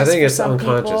 subconscious. I think for it's some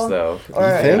unconscious people, though. or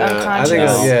You think? I think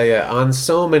unconscious. it's, on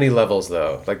so many levels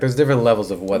though. Like there's different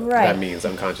levels of what Right. that means,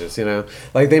 unconscious,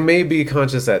 Like they may be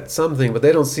conscious at something, but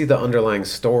they don't see the underlying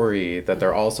story that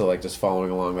they're also like just following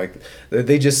along. Like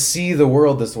they just see the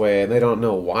world this way and they don't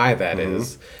know why that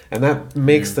is. And that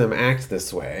makes them act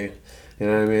this way. You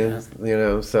know what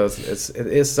I mean? So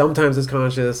it's sometimes it's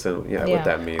conscious and what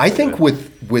that means. I think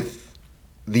with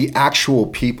the actual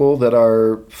people that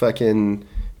are fucking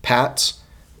Pats,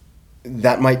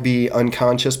 that might be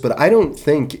unconscious, but I don't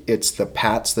think it's the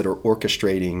Pats that are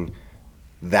orchestrating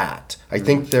that. I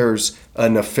think there's a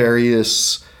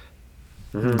nefarious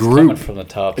Coming group from the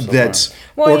top somewhere. that's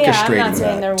Well, orchestrating yeah, I'm not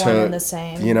saying that they're one and the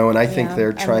same. and I think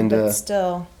they're trying but to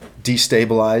still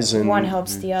destabilize and one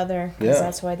helps the other because Yeah.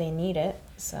 that's why they need it.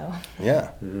 So yeah.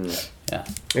 Yeah.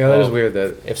 Yeah, that is weird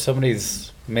that If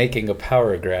somebody's making a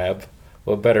power grab,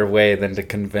 what better way than to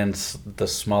convince the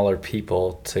smaller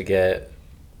people to get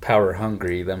power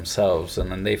hungry themselves,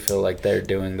 and then they feel like they're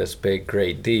doing this big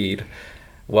great deed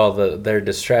while they're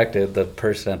distracted, the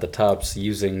person at the top's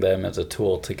using them as a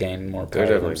tool to gain more power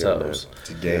They're definitely doing themselves.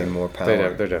 To gain more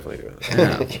power. They're definitely doing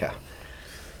that. Yeah.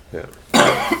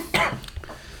 Yeah.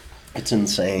 It's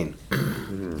insane.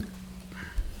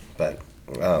 But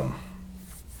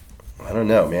I don't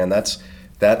know, man.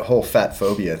 That whole fat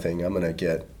phobia thing. I'm gonna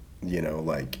get,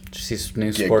 like. Did you see some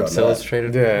new Gig Sports on that.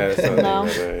 Illustrated? Yeah. No.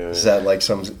 Is that like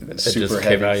some It super just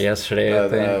heavy? came out yesterday, I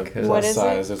think. What Plus is it?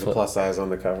 size. There's a plus size on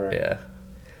the cover. Yeah,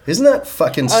 Isn't that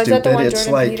fucking Oh, is stupid? that the one It's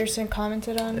Jordan like Peterson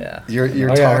commented on? yeah. you're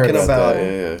Oh, yeah, I heard talking about.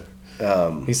 that.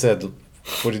 Yeah. He said,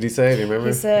 what did he say? Do you remember?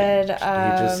 He said,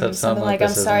 just said something like, "I'm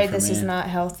 "This isn't sorry, for this is me." not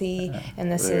healthy,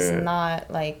 and this is not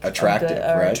like Attractive, a good,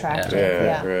 or right? attractive."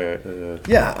 Yeah, Yeah, right.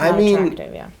 Yeah, I Not mean,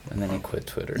 attractive, yeah. And then he quit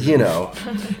Twitter. you know,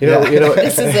 You know,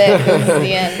 This is it. This is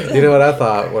the end. you know what I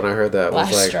thought when I heard that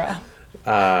was Last like,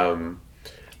 straw.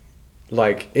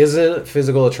 like, isn't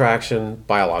physical attraction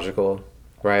biological,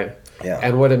 right? Yeah.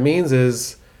 And what it means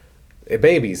is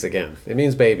babies again. It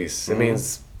means babies. It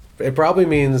means it probably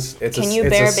means it's Can a, you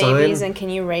it's bear a sign. babies and can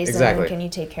you raise Exactly. them and can you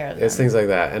take care of them? It's things like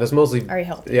that, and it's mostly Are you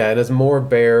healthy? Yeah, and it's more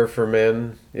bare for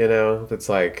men. It's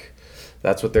like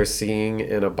that's what they're seeing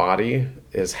in a body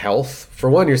is health. For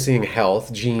one, you're seeing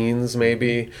health, genes.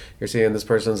 Maybe you're seeing this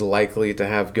person's likely to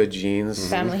have good genes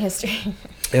Family history.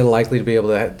 and likely to be able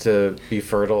to be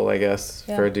fertile. I guess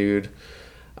Yeah. for a dude.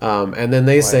 And then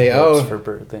they White say, hopes "Oh, for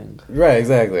birthing." right,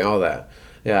 exactly, all that."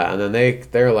 Yeah, and then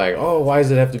they're like, "Oh, why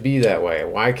does it have to be that way?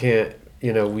 Why can't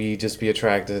we just be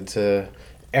attracted to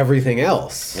everything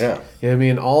else?" Yeah. You know what I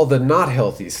mean? All the not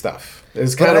healthy stuff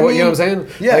is But kind I of what, you know what I'm mean,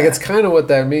 saying? yeah. Like, it's kind of what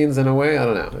that means in a way. I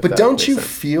don't know. if but that don't makes you sense.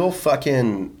 feel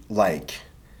fucking like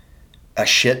a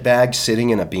shit bag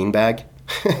sitting in a bean bag?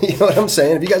 You know what I'm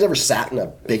saying? Have you guys ever sat in a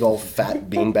big old fat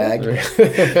bean bag?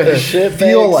 Shit,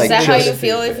 Feel Is like that how just- you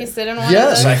feel if you sit in one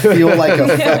Yes, of I those? feel like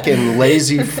a fucking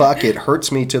lazy fuck. It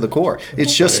hurts me to the core.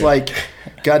 It's just like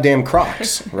goddamn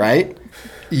Crocs, right?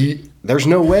 There's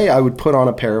no way I would put on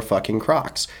a pair of fucking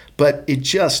Crocs, but it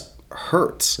just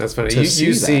hurts. That's funny. to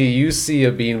You that. you see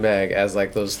a beanbag as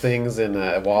like those things in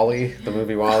Wall-E, the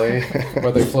movie Wall-E,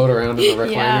 where they float around in the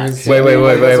Yeah.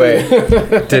 recliners.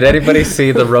 Wait. Did anybody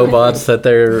see the robots that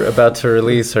they're about to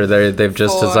release, or they've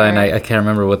just designed? I can't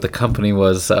remember what the company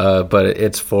was, but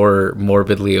it's for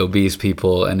morbidly obese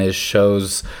people, and it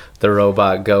shows the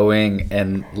robot going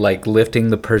and like lifting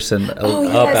the person up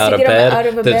yes, out to of get 'em bed. out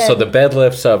of a So bed. the bed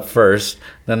lifts up first,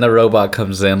 then the robot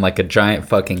comes in like a giant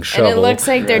fucking shovel. looks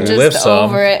like they're just lifts 'em.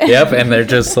 over it. Yep, and they're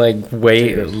just like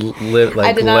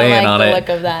like did not laying like on the it, look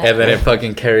of that. and then it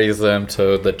fucking carries them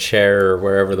to the chair or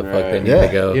wherever the fuck they Right. need Yeah.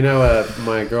 to go.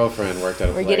 My girlfriend worked at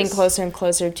a We're place. getting closer and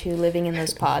closer to living in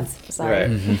those pods. Sorry.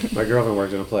 Right. My girlfriend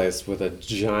worked in a place with a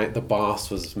giant. The boss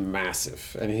was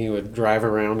massive, and he would drive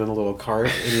around in a little cart,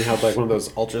 and he had like one of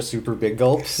those ultra super big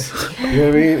gulps. You know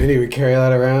what I mean? And he would carry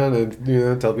that around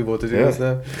and tell people what to do and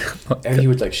stuff. And he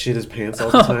would like shit his pants all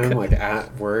the time, like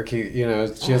at work. She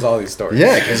has all these stories.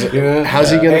 Yeah, because how's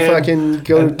he gonna fucking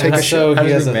go take a shit? How he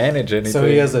does has he manage anything? So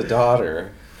he has a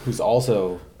daughter who's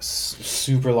also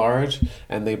super large,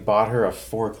 and they bought her a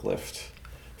forklift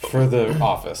for the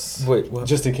office. Wait, what?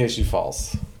 Just in case she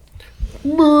falls.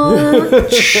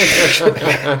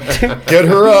 Get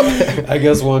her up. I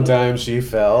guess one time she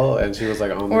fell and she was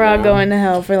like on the We're all ground. going to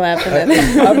hell for laughing at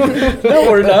it.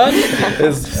 No, we're not.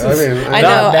 It's, I mean, I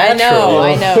Not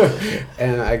know. natural.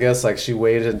 and I guess like she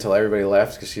waited until everybody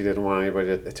left because she didn't want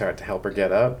anybody to help her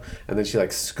get up, and then she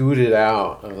like scooted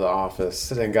out of the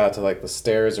office and got to like the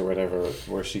stairs or whatever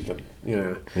where she could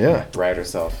Yeah. ride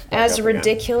herself. back As up again.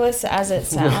 ridiculous as it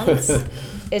sounds,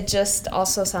 it just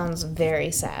also sounds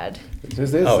very sad.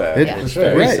 This is Oh, sad. it- for it's sure.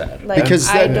 very Right. sad. Like, Because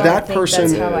I that- don't that think person-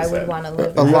 that's how I Yeah, would want to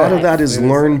live. A my lot of life. that is It is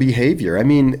learned sad. behavior. I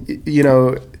mean,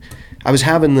 I was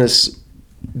having this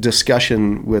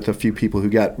discussion with a few people who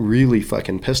got really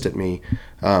fucking pissed at me,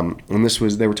 and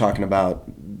they were talking about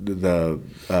the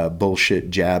bullshit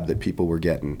jab that people were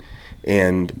getting,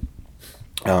 and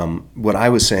what I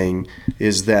was saying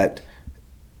is that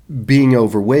being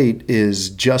overweight is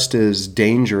just as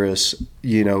dangerous,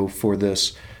 for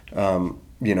this,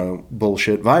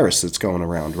 bullshit virus that's going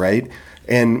around, right?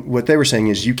 And what they were saying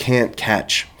is you can't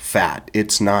catch fat.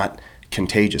 It's not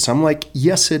contagious. I'm like,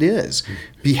 yes, it is.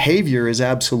 behavior is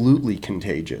absolutely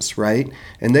contagious, right?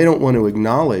 And they don't want to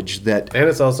acknowledge that. And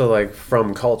it's also like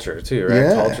from culture too, right?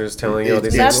 Yeah. Culture's telling you all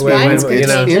these That's things. mine's it's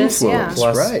contagious, yeah.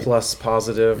 influence, right? Plus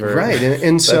positive, or Right,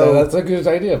 and so that's a good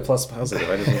idea. Plus positive.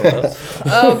 I didn't know that.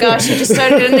 Oh gosh, you just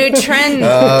started a new trend.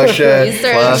 oh shit, You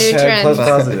started a new trend. Plus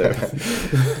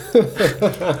positive.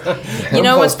 You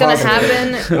know what's gonna positive.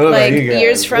 happen? know about Like you guys.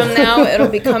 years from now, it'll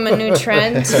become a new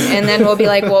trend, and then we'll be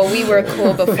like, "Well, we were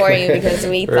cool before you because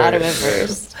we thought of it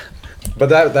first." But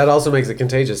that also makes it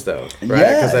contagious, though, right?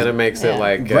 Yeah. Because then it makes it Yeah.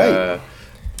 like, Right.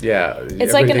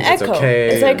 It's like an everybody thinks echo. okay,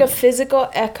 It's like a and- physical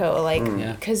echo. Like,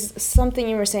 Yeah. because something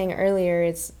you were saying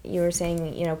earlier, you were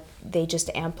saying, they just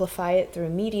amplify it through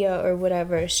media or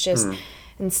whatever. It's just,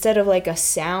 instead of like a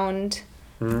sound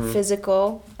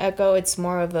physical echo, it's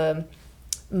more of a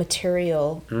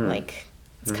material, like,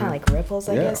 it's kind of like ripples,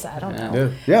 I Yeah. guess. I don't know.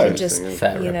 Yeah. Yeah. It just,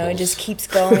 Fat it ripples. just keeps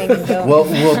going and going.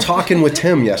 well, talking with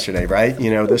Tim yesterday, right?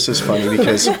 This is funny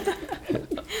because,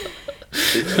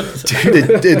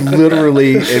 dude, it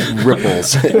literally it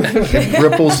ripples, it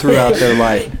ripples throughout their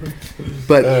life.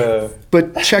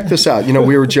 But check this out.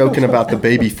 We were joking about the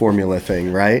baby formula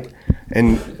thing, right?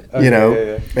 And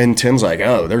yeah. and Tim's like,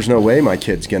 "Oh, there's no way my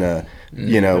kid's gonna."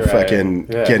 Fucking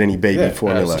Yeah. get any baby Yeah,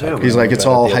 formula. absolutely. He's like, it's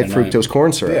all the high other night. fructose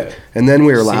corn syrup. Yeah. And then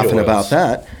we were Seed laughing oils. about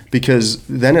that because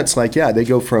then it's like, yeah, they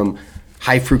go from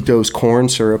high fructose corn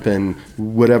syrup and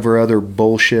whatever other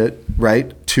bullshit,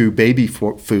 right, to baby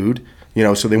food.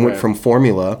 So they went Right. from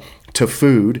formula to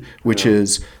food, which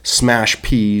is smashed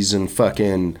peas and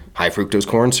fucking high fructose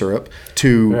corn syrup,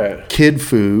 to Right. kid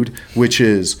food, which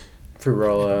is fruit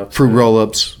roll-ups. fruit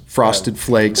roll-ups, frosted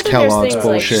flakes, But then there's Kellogg's things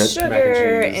bullshit. like sugar Mac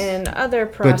and cheese. and other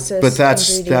but processed that's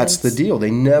the ingredients. deal.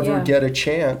 They never Yeah. get a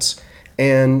chance,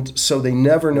 and so they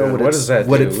never know What does that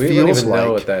what do? it We don't feels even like.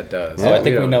 know what that does. Oh, I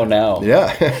think we know now.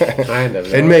 Yeah, Kind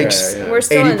of. it makes Yeah. We're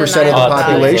still in 80% of the denial about it.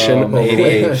 population overweight.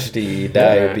 ADHD,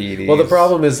 diabetes. Well, the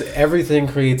problem is everything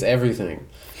creates everything.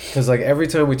 Because like every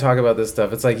time we talk about this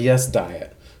stuff, it's like yes,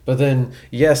 diet, but then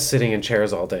yes, sitting in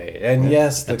chairs all day, and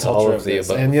yes, the It's culture all of of the this,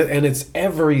 above. and it's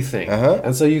everything. Uh-huh.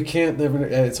 And so you can't never.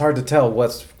 It's hard to tell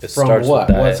what's It from starts with what,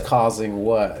 diet. what's causing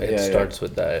what. It starts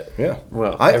with that. Yeah.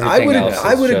 Well, I everything would else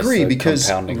I is would just agree a because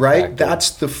compounding right, factor. that's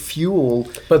the fuel.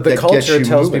 But the that gets culture you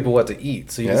tells moving. people what to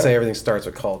eat, so you Yeah. can say everything starts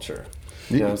with culture.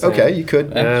 You know what I'm Okay, saying? you could.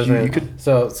 You know what I'm You saying? could.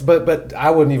 So, but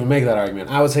I wouldn't even make that argument.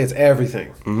 I would say it's everything.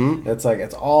 Mm-hmm. It's like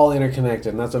it's all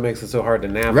interconnected, and that's what makes it so hard to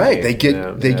navigate. Right, they get you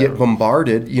know? they Yeah. get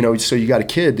bombarded. So you got a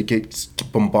kid that gets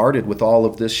bombarded with all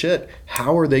of this shit.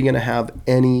 How are they going to have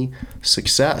any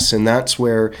success? And that's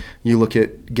where you look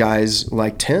at guys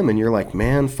like Tim, and you're like,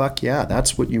 man, fuck yeah,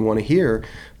 that's what you want to hear,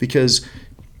 because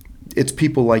it's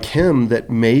people like him that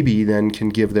maybe then can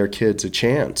give their kids a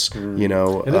chance. And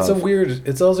it's of-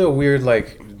 it's also a weird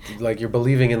like you're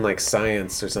believing in like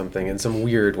science or something in some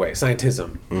weird way,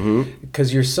 scientism,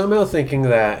 because you're somehow thinking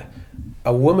that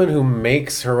a woman who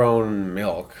makes her own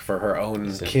milk for her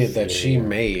own kid that she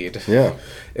made Yeah.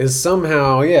 is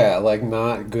somehow like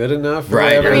not good enough or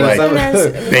Right, whatever. you're I mean, like,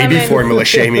 women's- baby women- formula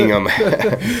shaming them.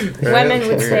 Women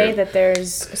would say that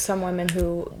there's some women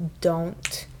who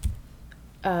don't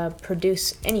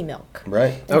produce any milk.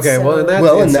 Right. And Okay, well, in so- that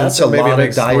Well, and instance, that's a maybe it lot of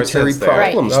makes more dietary sense there.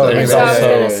 problems. Oh, that There's are also- out I was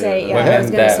there. gonna say, yeah, I was Women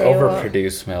gonna that say, well-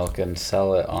 overproduce milk and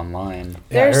sell it online.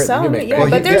 There's I heard you some, make- yeah, Well,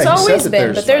 but he- there's yeah, he said always that been,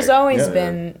 there's, but there's like- always yeah.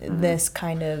 been this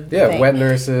kind of Yeah, thing. wet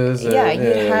nurses. Yeah,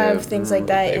 you'd have yeah. things like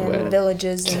that They in would.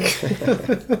 villages and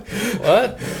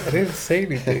What? I didn't say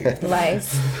anything.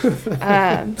 lives.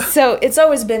 So it's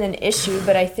always been an issue,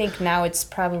 but I think now it's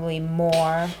probably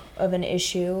more of an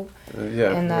issue,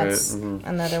 Yeah, and right, that's mhm.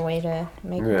 another way to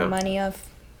make Yeah. money off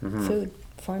food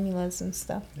formulas and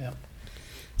stuff.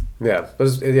 Yeah,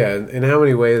 but in how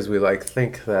many ways we like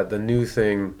think that the new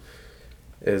thing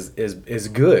is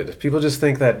good. People just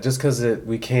think that just because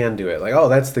we can do it, like, oh,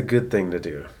 that's the good thing to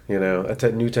do.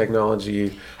 New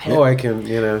technology. Oh, I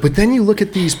can. But then you look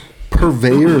at these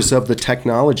purveyors of the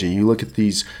technology. You look at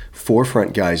these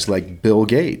forefront guys like Bill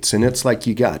Gates, and it's like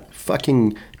you got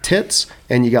fucking tits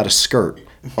and you got a skirt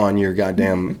on your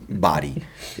goddamn body.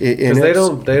 Because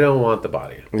they don't want the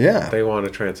body. Yeah. They want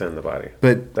to transcend the body.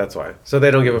 But That's why. So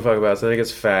they don't give a fuck about it. So then it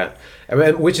gets fat. I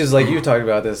mean, which is like you talked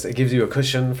about this. It gives you a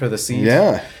cushion for the seat.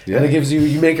 Yeah, yeah. And it gives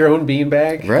you make your own bean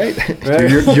bag. right, Right.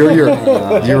 you're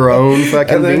your own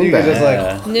fucking And then you can beanbag. just like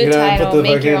Yeah. New title, put the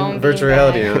make your fucking own virtual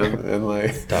beanbag. reality on and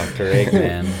like Dr.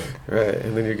 Eggman. right,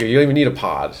 and then you're good. You don't even need a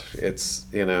pod. It's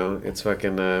it's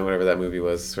fucking whatever that movie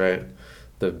was, right?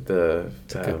 The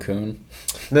Cocoon.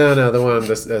 No, the one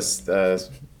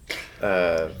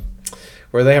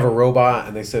where they have a robot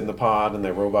and they sit in the pod and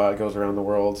the robot goes around the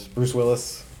world. Bruce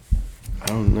Willis. I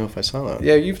don't know if I saw that.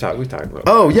 Yeah, we've talked about.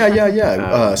 Oh,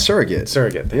 yeah. Surrogate.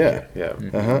 Surrogate. Thank Yeah. you.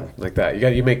 Yeah. Like that.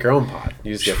 You make your own pot.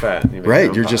 You just get fat. You make your Right.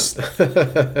 own You're pot. just.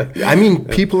 I mean,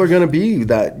 people are gonna be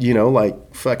that,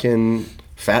 like fucking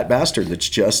fat bastard that's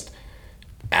just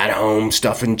at home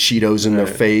stuffing Cheetos in their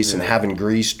face and having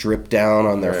grease drip down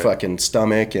on their fucking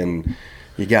stomach, and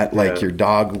you got like your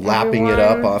dog lapping it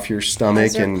up Everyone off your stomach,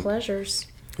 has their and pleasures.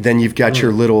 then you've got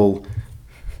your little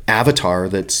avatar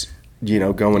that's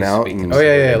going out Speaking and Oh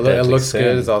yeah. It Deadly looks sin.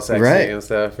 good. It's all sexy Right. and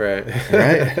stuff. Right.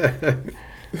 right.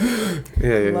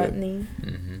 Yeah. Gluttony.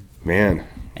 Man,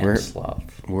 And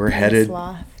sloth. we're headed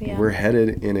Sloth, yeah. we're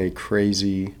headed in a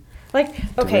crazy. Like,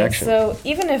 okay, direction. so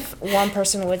even if one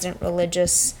person wasn't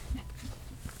religious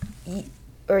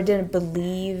or didn't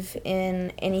believe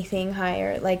in anything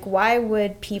higher, like, why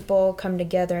would people come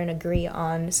together and agree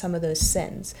on some of those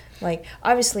sins? Like,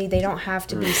 obviously, they don't have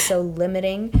to be so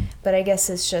limiting, but I guess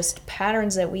it's just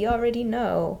patterns that we already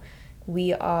know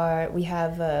we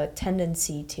have a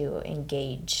tendency to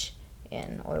engage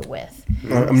in or with.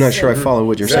 I'm not sure I follow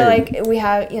what you're So saying. like we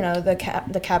have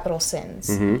the capital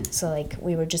sins. So like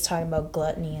we were just talking about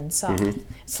gluttony and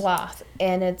sloth,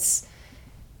 and it's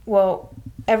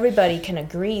everybody can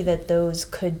agree that those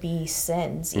could be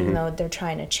sins, even though they're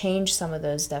trying to change some of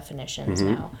those definitions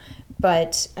now.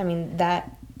 But I mean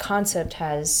that concept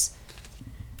has.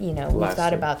 We've thought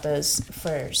Lasting. about those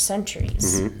for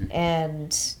centuries,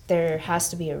 and there has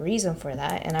to be a reason for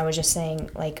that. And I was just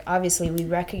saying, like, obviously we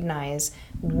recognize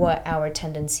what our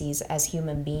tendencies as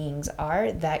human beings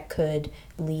are that could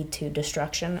lead to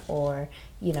destruction or,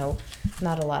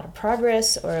 not a lot of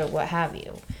progress or what have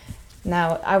you.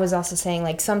 Now, I was also saying,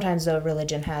 like, sometimes though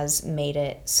religion has made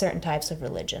it, certain types of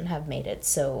religion have made it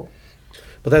so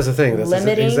But that's the thing. That's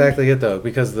limiting. exactly it, though,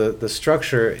 because the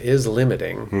structure is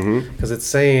limiting. Because it's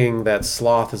saying that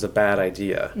sloth is a bad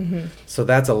idea. So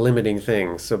that's a limiting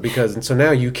thing. So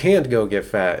now you can't go get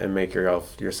fat and make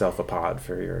yourself a pod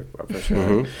for your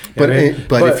sure. But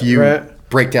if you right,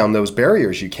 break down those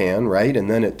barriers, you can, right? And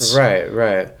then it's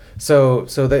right. So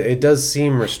that it does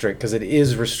seem because it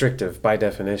is restrictive by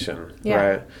definition,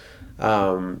 Yeah.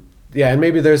 right? Yeah, and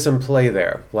maybe there's some play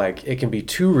there. Like, it can be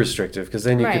too restrictive, because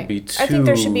then you could be too... I think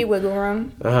there should be wiggle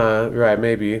room. Right,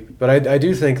 maybe. But I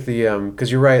do think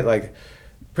because you're right, like,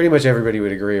 pretty much everybody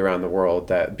would agree around the world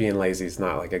that being lazy is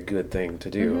not, like, a good thing to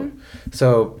do.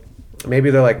 So maybe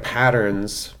they're, like,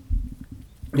 patterns,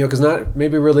 because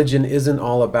maybe religion isn't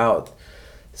all about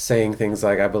saying things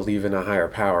like, I believe in a higher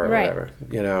power or Right.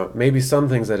 whatever. Maybe some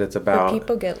things that it's But about...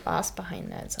 people get lost behind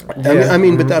that sometimes. I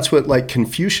mean, but that's what like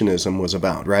Confucianism was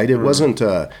about, right? It wasn't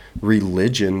a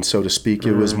religion, so to speak.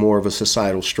 It was more of a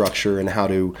societal structure and how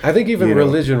to. I think even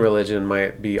religion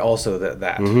might be also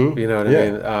that. You know what I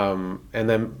Yeah. mean? And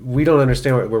then we don't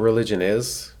understand what religion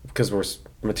is because we're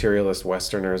materialist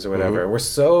Westerners or whatever. We're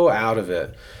so out of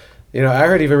it. I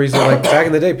heard even recently, like back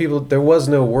in the day, there was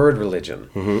no word religion.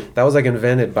 That was like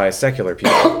invented by secular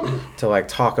people to like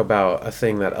talk about a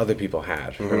thing that other people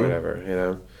had or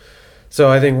whatever. So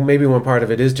I think maybe one part of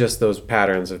it is just those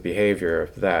patterns of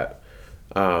behavior that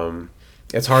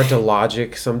it's hard to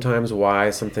logic sometimes why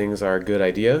some things are a good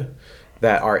idea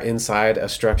that are inside a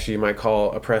structure you might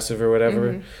call oppressive or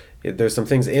whatever. There's some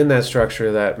things in that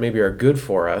structure that maybe are good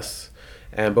for us.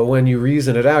 But when you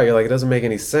reason it out, you're like, it doesn't make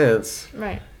any sense.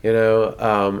 Right.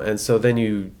 And so then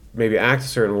you maybe act a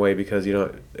certain way because you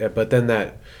don't, but then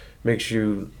that makes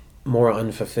you more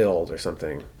unfulfilled or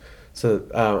something. So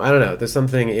I don't know. There's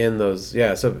something in those.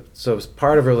 Yeah. So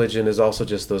part of religion is also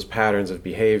just those patterns of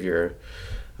behavior.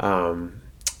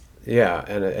 Yeah,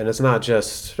 and it's not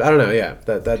just I don't know. Yeah,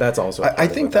 that's also. I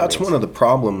think that's one of the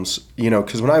problems.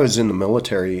 Because when I was in the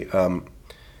military,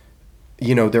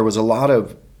 there was a lot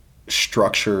of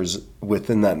structures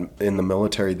within that in the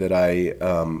military that I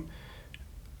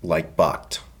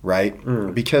bucked,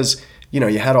 right? Because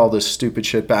you had all this stupid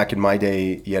shit back in my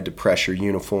day. You had to press your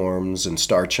uniforms and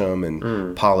starch them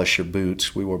and polish your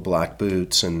boots. We wore black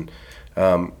boots, and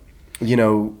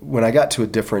when I got to a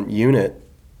different unit,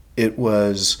 it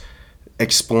was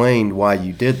explained why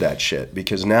you did that shit,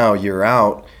 because now you're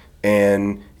out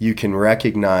and you can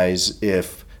recognize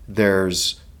if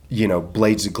there's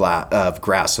blades of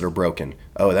grass that are broken.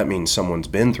 Oh, that means someone's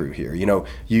been through here.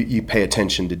 You pay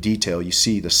attention to detail. You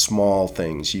see the small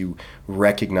things. You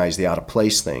recognize the out of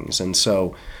place things. And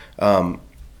so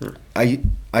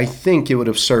I think it would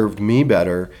have served me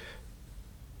better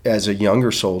as a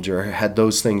younger soldier had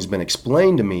those things been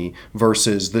explained to me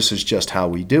versus this is just how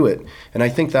we do it. And I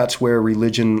think that's where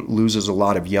religion loses a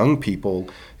lot of young people,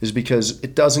 is because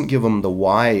it doesn't give them the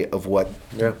why of what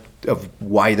of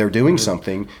why they're doing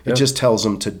something. It just tells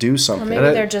them to do Or something. maybe And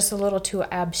I- they're just a little too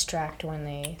abstract when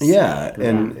they say Yeah, it.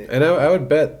 And I would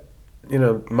bet,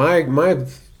 my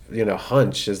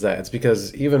hunch is that it's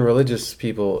because even religious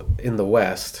people in the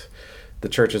West, the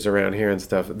churches around here and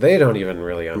stuff, they don't even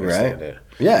really understand it.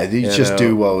 Yeah, these You just know?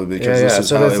 do well because this is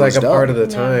so how it's it like was a part done. of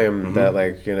the Yeah. time that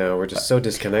we're just so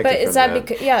disconnected But from is that that.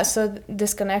 because so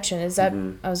disconnection is that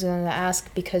I was going to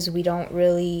ask because we don't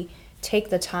really take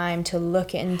the time to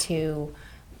look into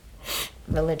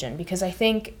religion, because I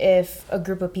think if a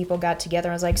group of people got together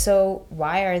and was like, so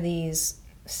why are these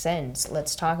sins,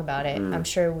 let's talk about it, I'm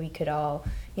sure we could all,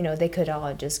 they could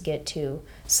all just get to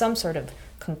some sort of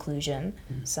conclusion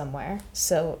somewhere.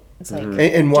 So it's like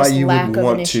And why just you lack would of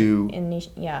want to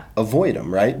yeah, avoid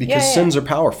them, right? Because Yeah. sins are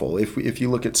powerful. If you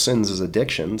look at sins as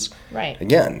addictions, right.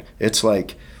 again, it's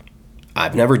like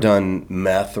I've never done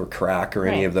meth or crack or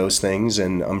any Right. of those things,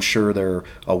 and I'm sure they're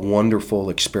a wonderful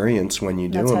experience when you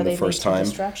do That's how them the they first lead to time.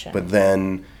 destruction. But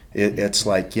then it's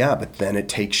like, yeah, but then it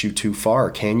takes you too far.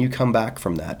 Can you come back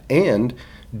from that? And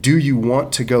do you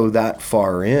want to go that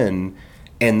far in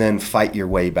and then fight your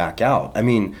way back out? I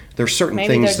mean, there's certain Maybe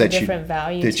things there's a that different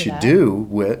value that to you that. do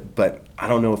with, but I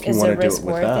don't know if you Is want the to do risk it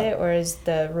with worth that. it, or is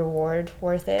the reward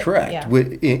worth it? Correct. Yeah.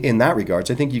 In that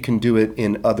regards, I think you can do it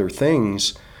in other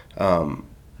things,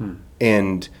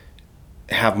 and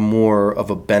have more of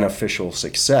a beneficial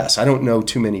success. I don't know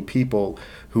too many people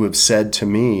who have said to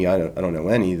me, I don't know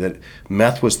any, that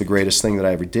meth was the greatest thing that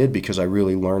I ever did because I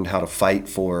really learned how to fight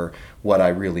for what I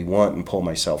really want and pull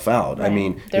myself out. I Right.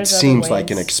 mean, There's it other seems like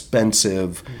an ways.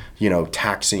 expensive,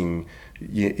 taxing,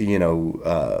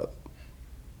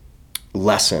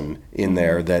 lesson in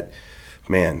there that,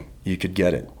 man, you could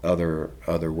get it other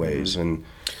ways. And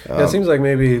Yeah, it seems like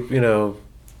maybe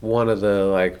one of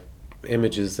the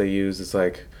images they use is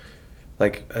like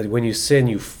when you sin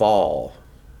you fall,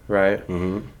 right?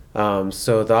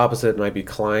 So the opposite might be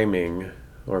climbing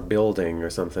or building or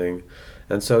something,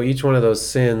 and so each one of those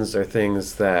sins are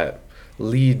things that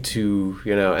lead to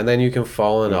and then you can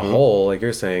fall in a hole, like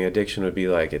you're saying. Addiction would be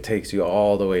like it takes you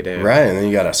all the way down, right, and then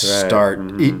you got to start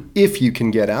if you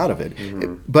can get out of it.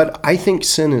 But I think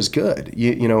sin is good.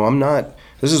 I'm not.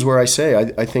 This is where I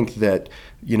say I think that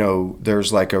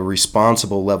there's like a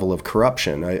responsible level of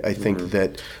corruption. I think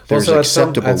that there's So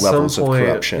acceptable levels of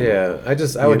corruption. Yeah,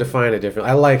 I would define it differently.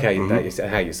 I like how you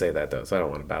how you say that though, so I don't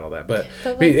want to battle that. But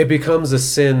it becomes a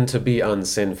sin to be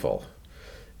unsinful.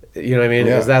 You know what I mean?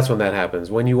 Yeah. Because that's when that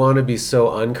happens. When you want to be so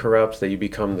uncorrupt that you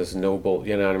become this noble,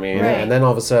 you know what I mean? Right. And then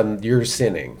all of a sudden you're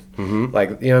sinning. Like,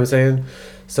 you know what I'm saying?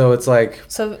 So it's like,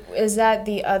 So is that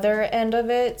the other end of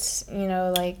it?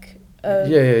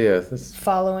 yeah.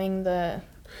 Following the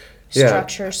Yeah.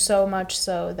 structure so much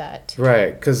so that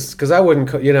Right, because I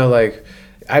wouldn't,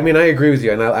 I mean, I agree with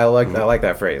you, and I like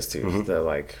that phrase too. The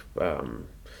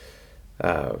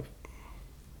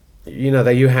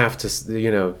that you have to,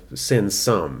 sin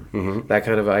some, that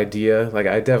kind of idea. Like,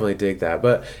 I definitely dig that.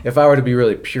 But if I were to be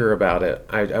really pure about it,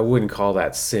 I wouldn't call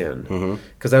that sin,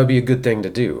 because that would be a good thing to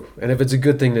do. And if it's a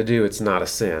good thing to do, it's not a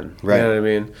sin. Right. You know what I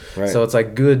mean? Right. So it's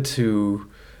like good to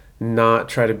not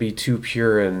try to be too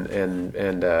pure and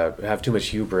have too much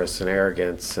hubris and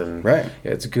arrogance, and Right.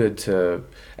 it's good to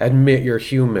admit you're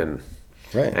human,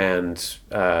 Right. and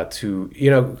to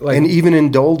And even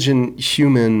indulge in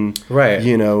human, right,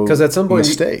 because at some point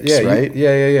mistakes, right?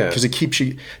 yeah. Because it keeps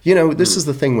you, this is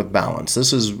the thing with balance.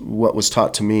 This is what was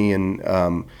taught to me, and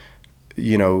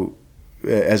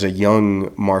as a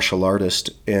young martial artist,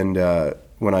 and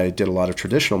when I did a lot of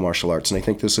traditional martial arts, and I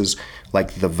think this is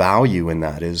like the value in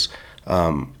that is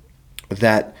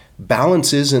that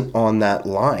balance isn't on that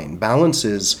line. Balance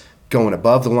is going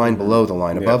above the line, below the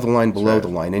line, above the line, below the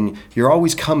line, and you're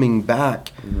always coming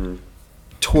back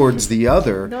towards the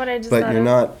other, You know what I just but thought you're of?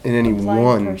 not in any a blind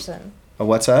one. person.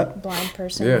 What's that? Blind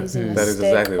person Yeah, using that a is stick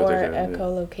exactly what or they're doing, yeah.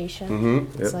 echolocation.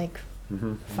 It's Yep. like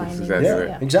finding exactly Yeah,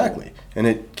 right. exactly. And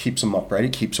it keeps them upright.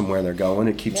 It keeps them where they're going.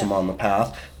 It keeps Yeah. them on the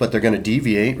path, but they're going to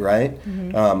deviate, right?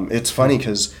 It's funny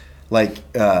because,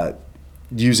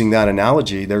 using that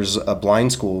analogy, there's a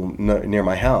blind school near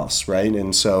my house, right?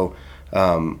 And so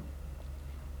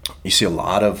you see a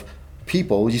lot of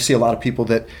people. You see a lot of people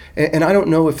that, and I don't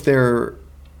know if they're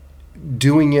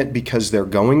doing it because they're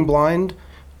going blind,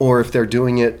 or if they're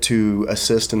doing it to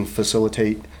assist and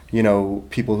facilitate,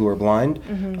 people who are blind.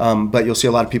 But you'll see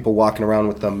a lot of people walking around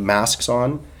with the masks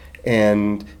on,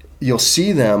 and you'll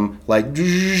see them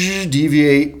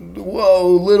deviate,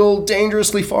 little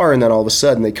dangerously far, and then all of a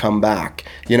sudden they come back.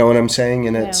 You know what I'm saying?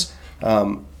 And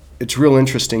it's real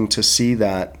interesting to see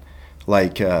that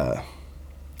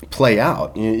play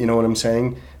out. You know what I'm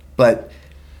saying? But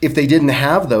if they didn't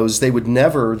have those, they would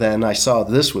never then, I saw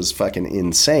this was fucking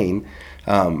insane.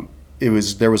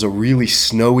 There was a really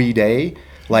snowy day,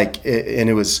 and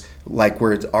it was like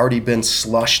where it's already been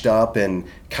slushed up and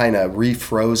kind of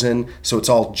refrozen, so it's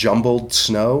all jumbled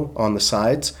snow on the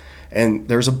sides. And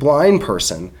there's a blind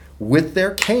person with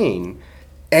their cane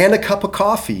and a cup of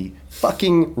coffee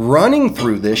fucking running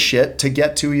through this shit to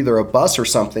get to either a bus or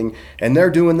something, and they're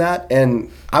doing that.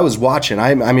 And I was watching,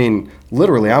 I mean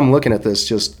literally I'm looking at this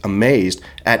just amazed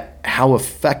at how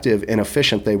effective and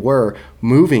efficient they were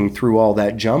moving through all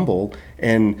that jumble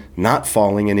and not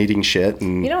falling and eating shit.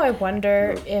 And I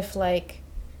wonder if like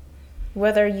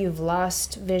whether you've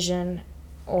lost vision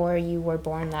or you were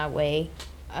born that way,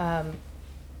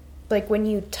 like when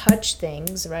you touch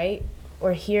things, right,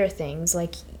 or hear things,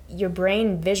 like your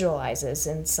brain visualizes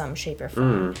in some shape or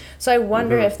form. So I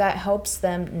wonder if that helps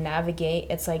them navigate.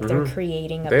 It's like they're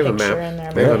creating a picture in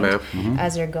their mind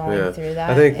as they're going through that.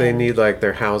 I think they need like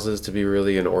their houses to be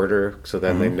really in order so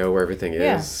that they know where everything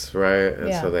is, right?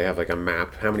 And so they have like a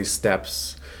map, how many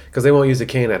steps, because they won't use a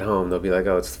cane at home. They'll be like,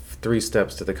 oh, it's 3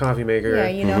 steps to the coffee maker. Yeah,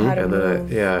 you know how to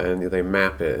move. And they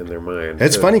map it in their mind.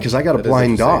 It's funny because I got a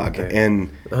blind dog, and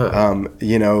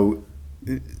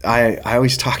I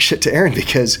always talk shit to Erin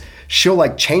because she'll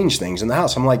like change things in the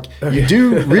house. I'm like, you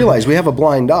do realize we have a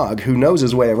blind dog who knows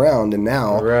his way around, and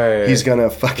now he's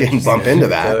gonna fucking bump into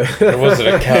that. There wasn't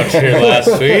a couch here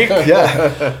last week.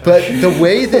 Yeah, but the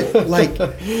way that like,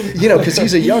 because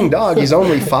he's a young dog, he's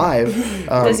only 5.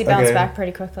 Does he bounce back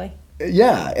pretty quickly?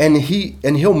 Yeah, and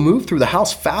he'll move through the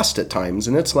house fast at times,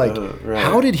 and it's like,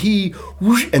 how did he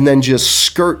whoosh, and then just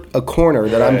skirt a corner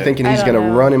that I'm thinking he's going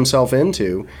to run himself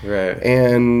into,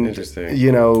 and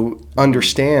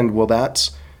understand, well,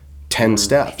 that's 10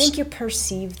 steps. I think you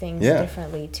perceive things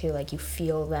differently too, like you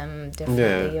feel them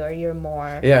differently, or you're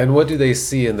more. Yeah, and what do they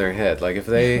see in their head? Like if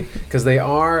they, because they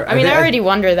are. I already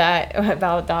wonder that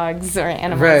about dogs or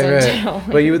animals in general.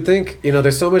 But you would think,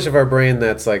 there's so much of our brain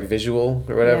that's like visual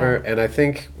or whatever, and I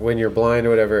think when you're blind or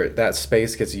whatever, that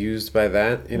space gets used by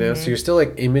that, so you're still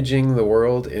like imaging the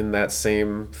world in that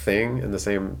same thing, in the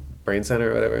same brain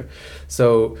center or whatever.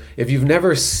 So if you've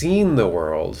never seen the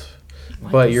world,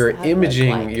 but you're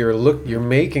imaging, you're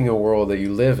making a world that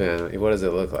you live in. What does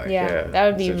it look like? Yeah, that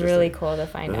would be really cool to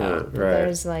find out.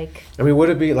 There's like. Would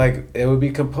it be like it would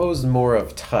be composed more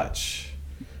of touch,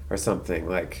 or something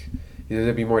like?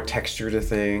 There'd be more texture to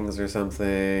things or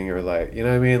something, or like, you know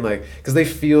what I mean? Like, because they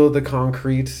feel the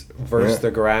concrete versus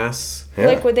the grass. Yeah.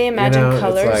 Like, would they imagine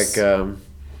colors? It's like, I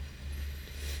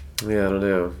don't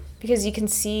know. Because you can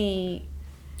see.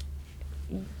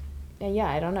 Yeah,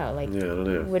 I don't know. Like, I don't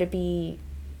know. Would it be?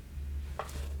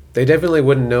 They definitely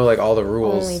wouldn't know like all the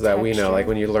rules that we know. Like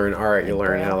when you learn art, you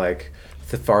learn how like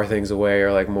far things away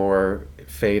are like more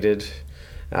faded.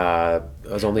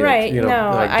 As only like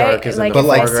dark is in the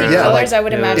foreground. Colors, I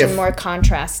would imagine more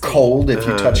contrasting. Cold, if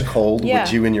you touch cold,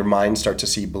 would you in your mind start to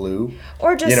see blue?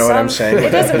 Or just what I'm saying?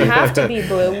 It doesn't have to be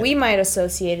blue. We might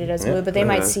associate it as blue, but they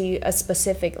might see a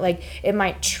specific, like it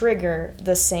might trigger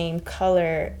the same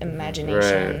color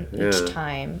imagination each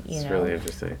time. It's really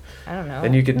interesting. I don't know.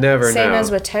 And you could never know. Same as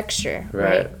with texture,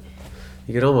 right?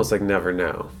 You could almost like never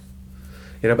know.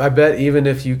 I bet even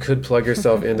if you could plug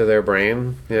yourself into their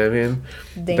brain, you know what I mean?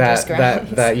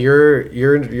 That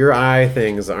your eye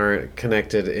things aren't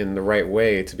connected in the right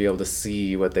way to be able to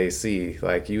see what they see.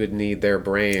 Like you would need their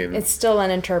brain. It's still an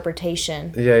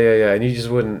interpretation. Yeah. And you just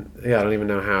wouldn't. I don't even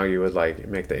know how you would like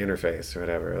make the interface or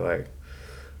whatever. Like.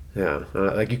 Yeah,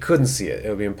 like you couldn't see it. It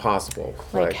would be impossible.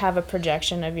 Like have a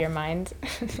projection of your mind. I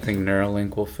think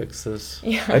Neuralink will fix this.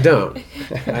 Yeah. I don't.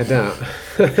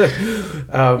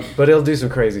 But it'll do some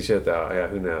crazy shit though. Yeah,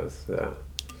 who knows?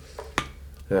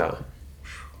 Yeah.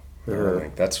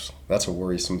 That's a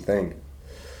worrisome thing.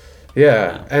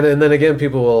 Yeah, and then again,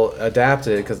 people will adapt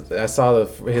it because I saw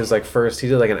his like first. He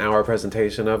did like an hour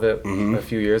presentation of it a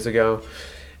few years ago.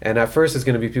 And at first it's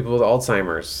going to be people with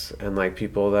Alzheimer's and like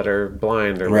people that are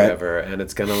blind or whatever, and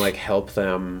it's going to like help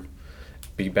them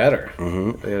be better,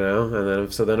 and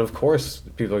then of course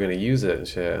people are going to use it and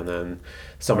shit, and then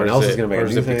someone else is going to make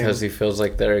a new thing. Because he feels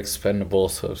like they're expendable,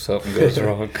 so if something goes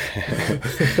wrong,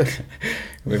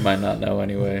 we might not know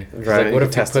anyway. Like, what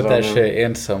if you put that shit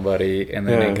in somebody and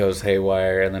then it goes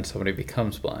haywire and then somebody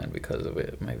becomes blind because of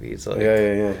it? Maybe it's like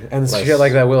and shit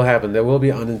like that will happen. There will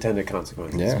be unintended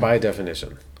consequences by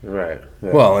definition. Right.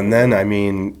 Yeah. Well, and then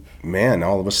man,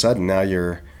 all of a sudden now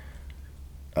you're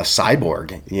a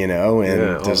cyborg,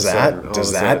 and does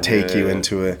that take you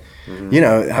into a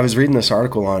I was reading this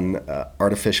article on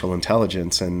artificial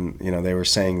intelligence, and they were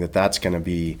saying that that's going to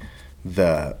be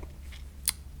the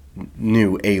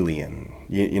new alien,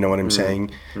 You know what I'm saying?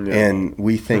 And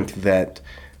we think that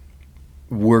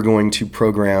we're going to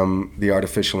program the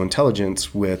artificial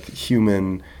intelligence with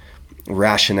human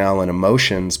rationale and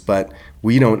emotions, but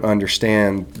we don't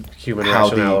understand Human how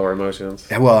rationale or emotions.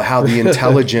 how the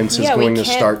intelligence is Yeah, we going to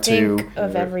can't start to think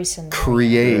of every scenario.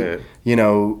 create,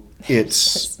 Yeah.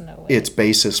 its There's no way. its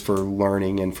basis for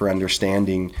learning and for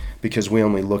understanding, because we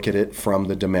only look at it from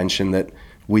the dimension that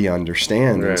we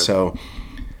understand. Right. And so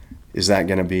is that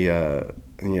going to be a,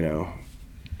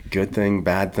 good thing,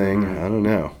 bad thing? I don't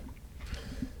know.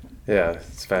 Yeah,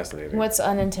 it's fascinating. What's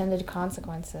unintended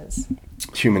consequences?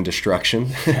 Human destruction.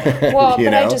 Well, You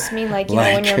but I know? just mean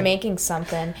when you're making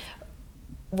something,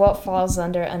 what falls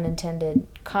under unintended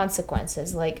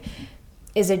consequences? Like,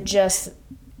 is it just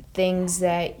things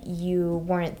that you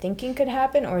weren't thinking could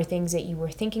happen, or things that you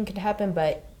were thinking could happen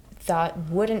but thought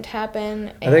wouldn't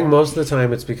happen? I think most of the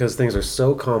time it's because things are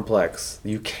so complex,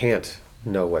 you can't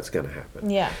know what's going to happen.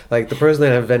 Yeah. Like the person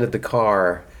that invented the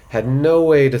car had no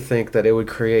way to think that it would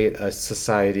create a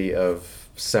society of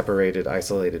separated,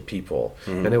 isolated people.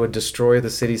 And it would destroy the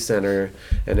city center,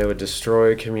 and it would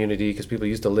destroy community because people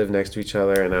used to live next to each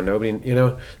other, and now nobody,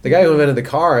 the guy who invented the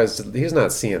car, he's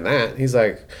not seeing that. He's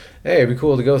like, hey, it'd be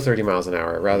cool to go 30 miles an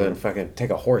hour rather than fucking take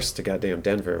a horse to goddamn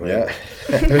Denver. Man.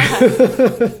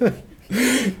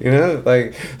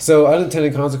 Yeah. So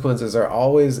unintended consequences are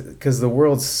always, because the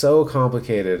world's so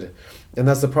complicated, and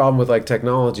that's the problem with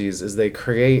technologies, is they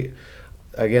create,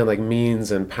 again,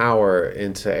 means and power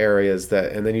into areas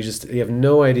that, and then you have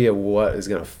no idea what is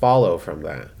going to follow from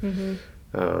that.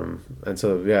 And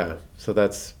so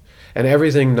that's, and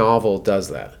everything novel does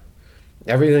that.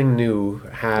 Everything new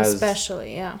has,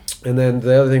 Especially, yeah. and then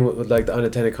the other thing with the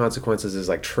unintended consequences is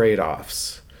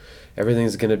trade-offs.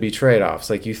 Everything's going to be trade-offs.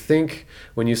 You think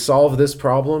when you solve this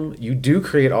problem, you do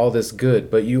create all this good,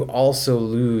 but you also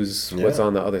lose what's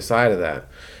on the other side of that.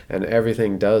 And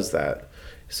everything does that.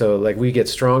 So we get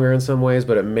stronger in some ways,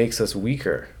 but it makes us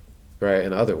weaker, right,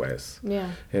 in other ways. Yeah.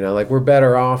 We're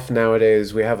better off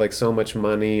nowadays. We have so much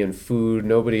money and food.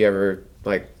 Nobody ever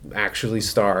actually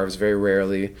starves, very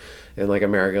rarely in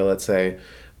America, let's say.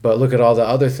 But look at all the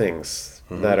other things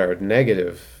that are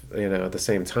negative, at the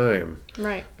same time.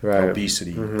 Right. Right.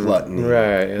 Obesity, gluttony.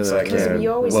 Right. It's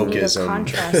You always need a wokeism,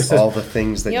 contrast. all the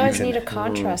things that You always can, need a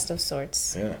contrast of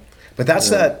sorts. Yeah. But that's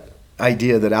that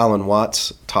idea that Alan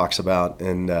Watts talks about,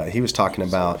 and he was talking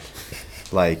about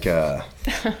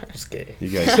It's gay. you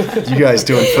guys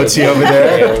doing footsie over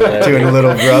there, doing a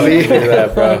little grubby. Look at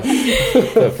that, bro.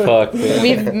 The fuck, man.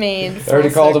 Weve made. I already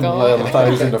called him. circle. I thought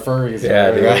he was into furries.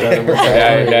 Yeah, dude.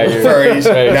 Now you're Furries.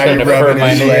 Now trying you're to rubbing fur my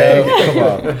his knee leg.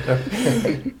 up.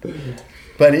 Come on.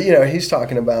 But he's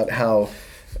talking about how,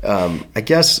 I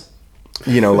guess,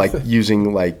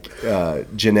 using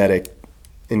genetic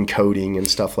encoding and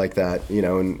stuff like that.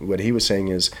 And what he was saying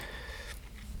is,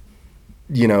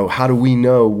 how do we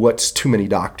know what's too many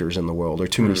doctors in the world or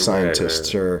too many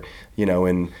scientists or,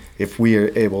 and if we are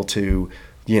able to,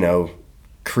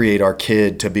 create our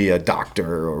kid to be a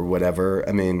doctor or whatever,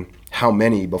 I mean, how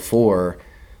many before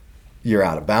you're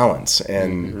out of balance?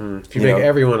 And If you make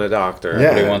everyone a doctor, Yeah.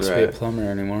 Nobody wants to be a plumber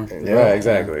anymore. Yeah. Right,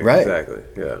 exactly. Right. Exactly.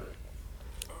 Yeah.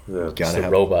 It's gotta the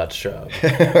have robot's job.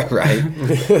 right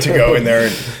to go in there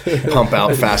and pump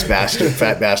out fat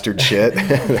bastard shit.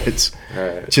 It's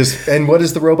Right. just, and what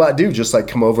does the robot do? Just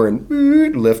come over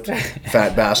and lift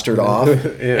fat bastard off,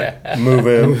 Yeah. move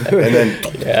him, and then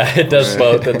Yeah, it does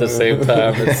both at the same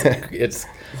time. It's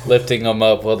lifting them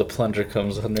up while the plunger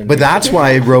comes underneath. but that's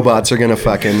why robots are gonna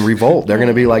fucking revolt. They're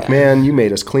gonna be like, man, you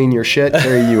made us clean your shit,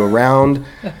 carry you around,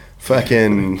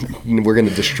 fucking, we're gonna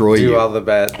destroy Do you. all the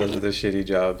shitty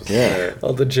jobs. Yeah.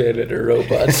 all the janitor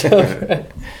robots. The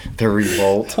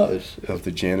revolt Oh, shit. of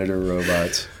the janitor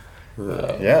robots.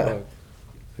 Oh, Yeah. fuck.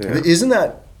 Yeah. Isn't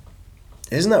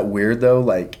that weird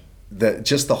though?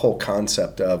 Just the whole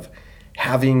concept of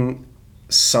having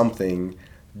something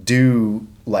do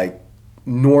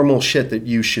normal shit that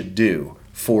you should do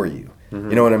for you. You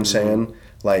know what I'm saying?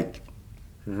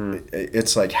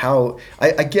 It's how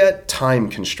I get time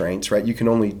constraints, right? You can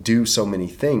only do so many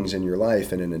things in your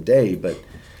life and in a day, but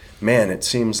man, it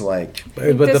seems like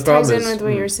But But this the problem ties in is, with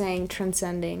what you were saying,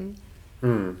 transcending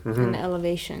and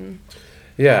elevation.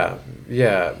 yeah,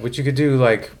 what you could do,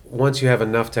 once you have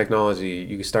enough technology,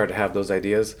 you can start to have those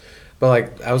ideas.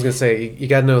 But I was gonna say, you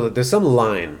gotta know that there's some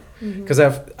line, because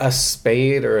a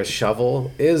spade or a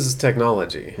shovel is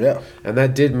technology. Yeah. And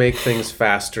that did make things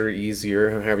faster, easier,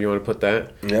 however you want to put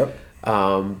that. yep.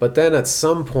 But then at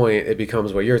some point, it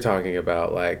becomes what you're talking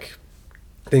about,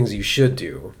 things you should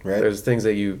do. Right. There's things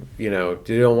that you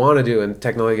don't want to do, and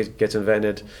technology gets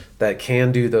invented that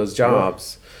can do those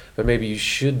jobs. but maybe you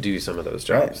should do some of those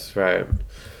jobs, right?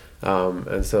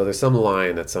 And so there's some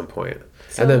line at some point.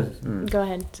 So, And then go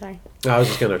ahead. Sorry. I was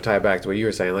just going to tie it back to what you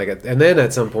were saying. Like, and then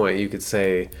at some point you could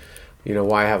say, you know,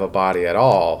 why have a body at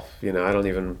all? You know, I don't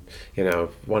even, you know,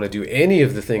 want to do any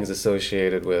of the things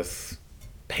associated with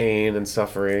pain and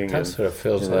suffering. That's and, what it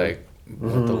feels you know, like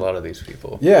with a lot of these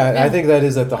people. Yeah, I think that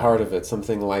is at the heart of it,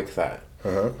 something like that.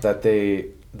 Uh-huh. That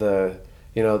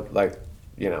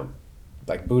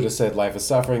like Buddha said, life is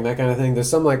suffering, that kind of thing. There's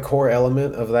some like core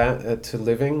element of that to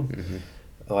living,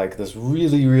 like this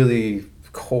really, really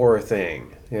core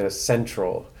thing, you know,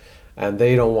 central, and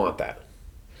they don't want that.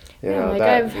 You know, Like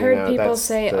that, I've you heard know, people that's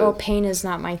say, the- "Oh, pain is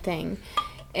not my thing,"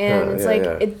 and it's yeah,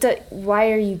 like, yeah.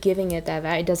 why are you giving it that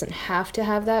value? It doesn't have to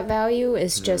have that value.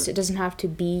 It's Mm-hmm. just it doesn't have to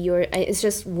be your. It's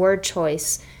just word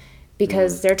choice,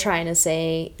 because Mm-hmm. they're trying to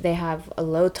say they have a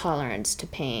low tolerance to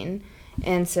pain,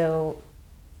 and so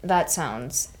that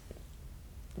sounds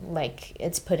like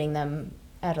it's putting them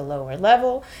at a lower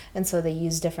level, and so they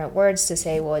use different words to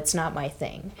say, well, it's not my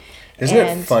thing. Isn't it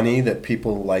And- funny that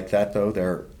people like that though?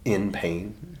 They're in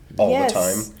pain all Yes. the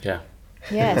time. Yeah.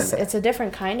 Yes, it's a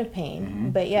different kind of pain,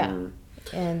 but yeah,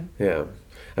 and Yeah,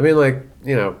 I mean, like,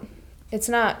 you know, it's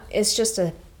not. It's just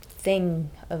a thing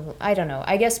of, I don't know.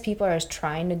 I guess people are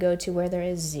trying to go to where there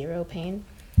is zero pain,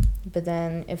 but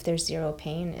then if there's zero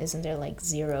pain, isn't there like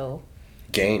zero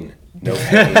Gain, no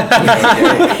pain, no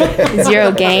gain.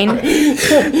 zero gain?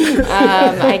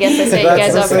 I guess I set you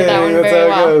guys up for that one very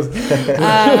well.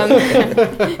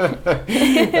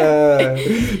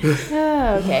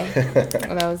 Oh, okay,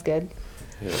 well, that was good.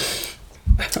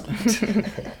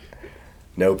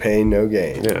 No pain, no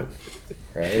gain. yeah.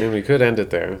 I Right? mean, we could end it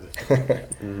there.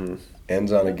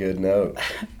 Ends on a good note.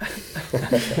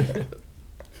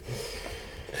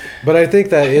 But I think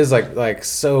that is like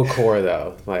so core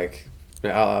though. Like,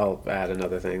 I'll add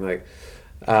another thing. Like,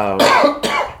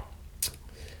 I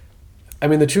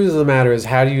mean, the truth of the matter is,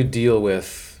 how do you deal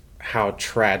with how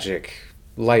tragic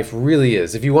life really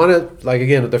is? If you want to, like,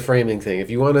 again, with the framing thing, if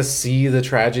you want to see the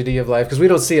tragedy of life, because we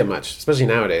don't see it much, especially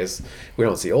nowadays. We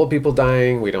don't see old people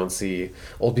dying. We don't see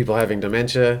old people having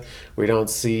dementia. We don't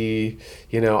see,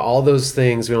 you know, all those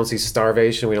things. We don't see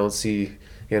starvation. We don't see,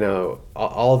 you know,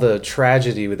 all the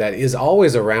tragedy that is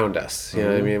always around us. You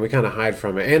know what I mean? We kind of hide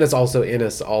from it. And it's also in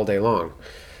us all day long.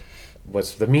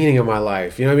 What's the meaning of my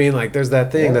life? You know what I mean? Like, there's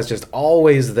that thing that's just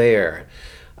always there.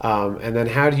 And then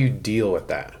how do you deal with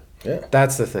that? Yeah.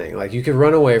 That's the thing. Like, you could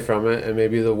run away from it, and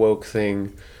maybe the woke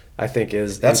thing, I think,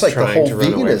 is That's is like the trying whole to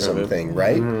run away from veganism it. thing,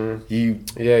 right? You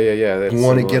Yeah. That's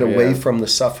want to similar, get away yeah. from the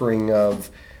suffering of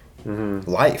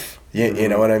life. You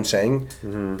know what I'm saying?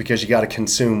 Because you got to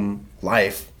consume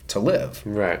life to live.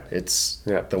 Right. It's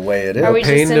Yeah. the way it is. Are we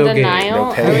pain, just in no gain. denial? No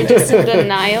Are pain. we just in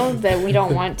denial that we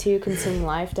don't want to consume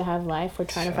life to have life? We're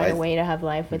trying to find a I- way to have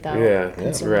life without Yeah.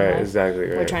 consuming Right. life. Exactly.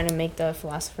 Right. We're trying to make the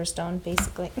Philosopher's Stone,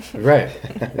 basically. Right.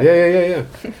 Yeah.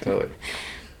 Totally.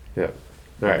 Yeah.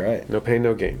 All right. Right. No pain,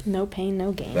 no gain. No pain,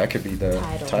 no gain. That could be the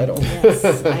title. Yes,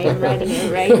 I am writing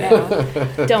it right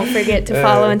now. Don't forget to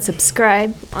follow and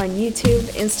subscribe on YouTube,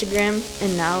 Instagram,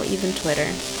 and now even Twitter.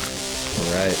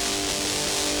 All right.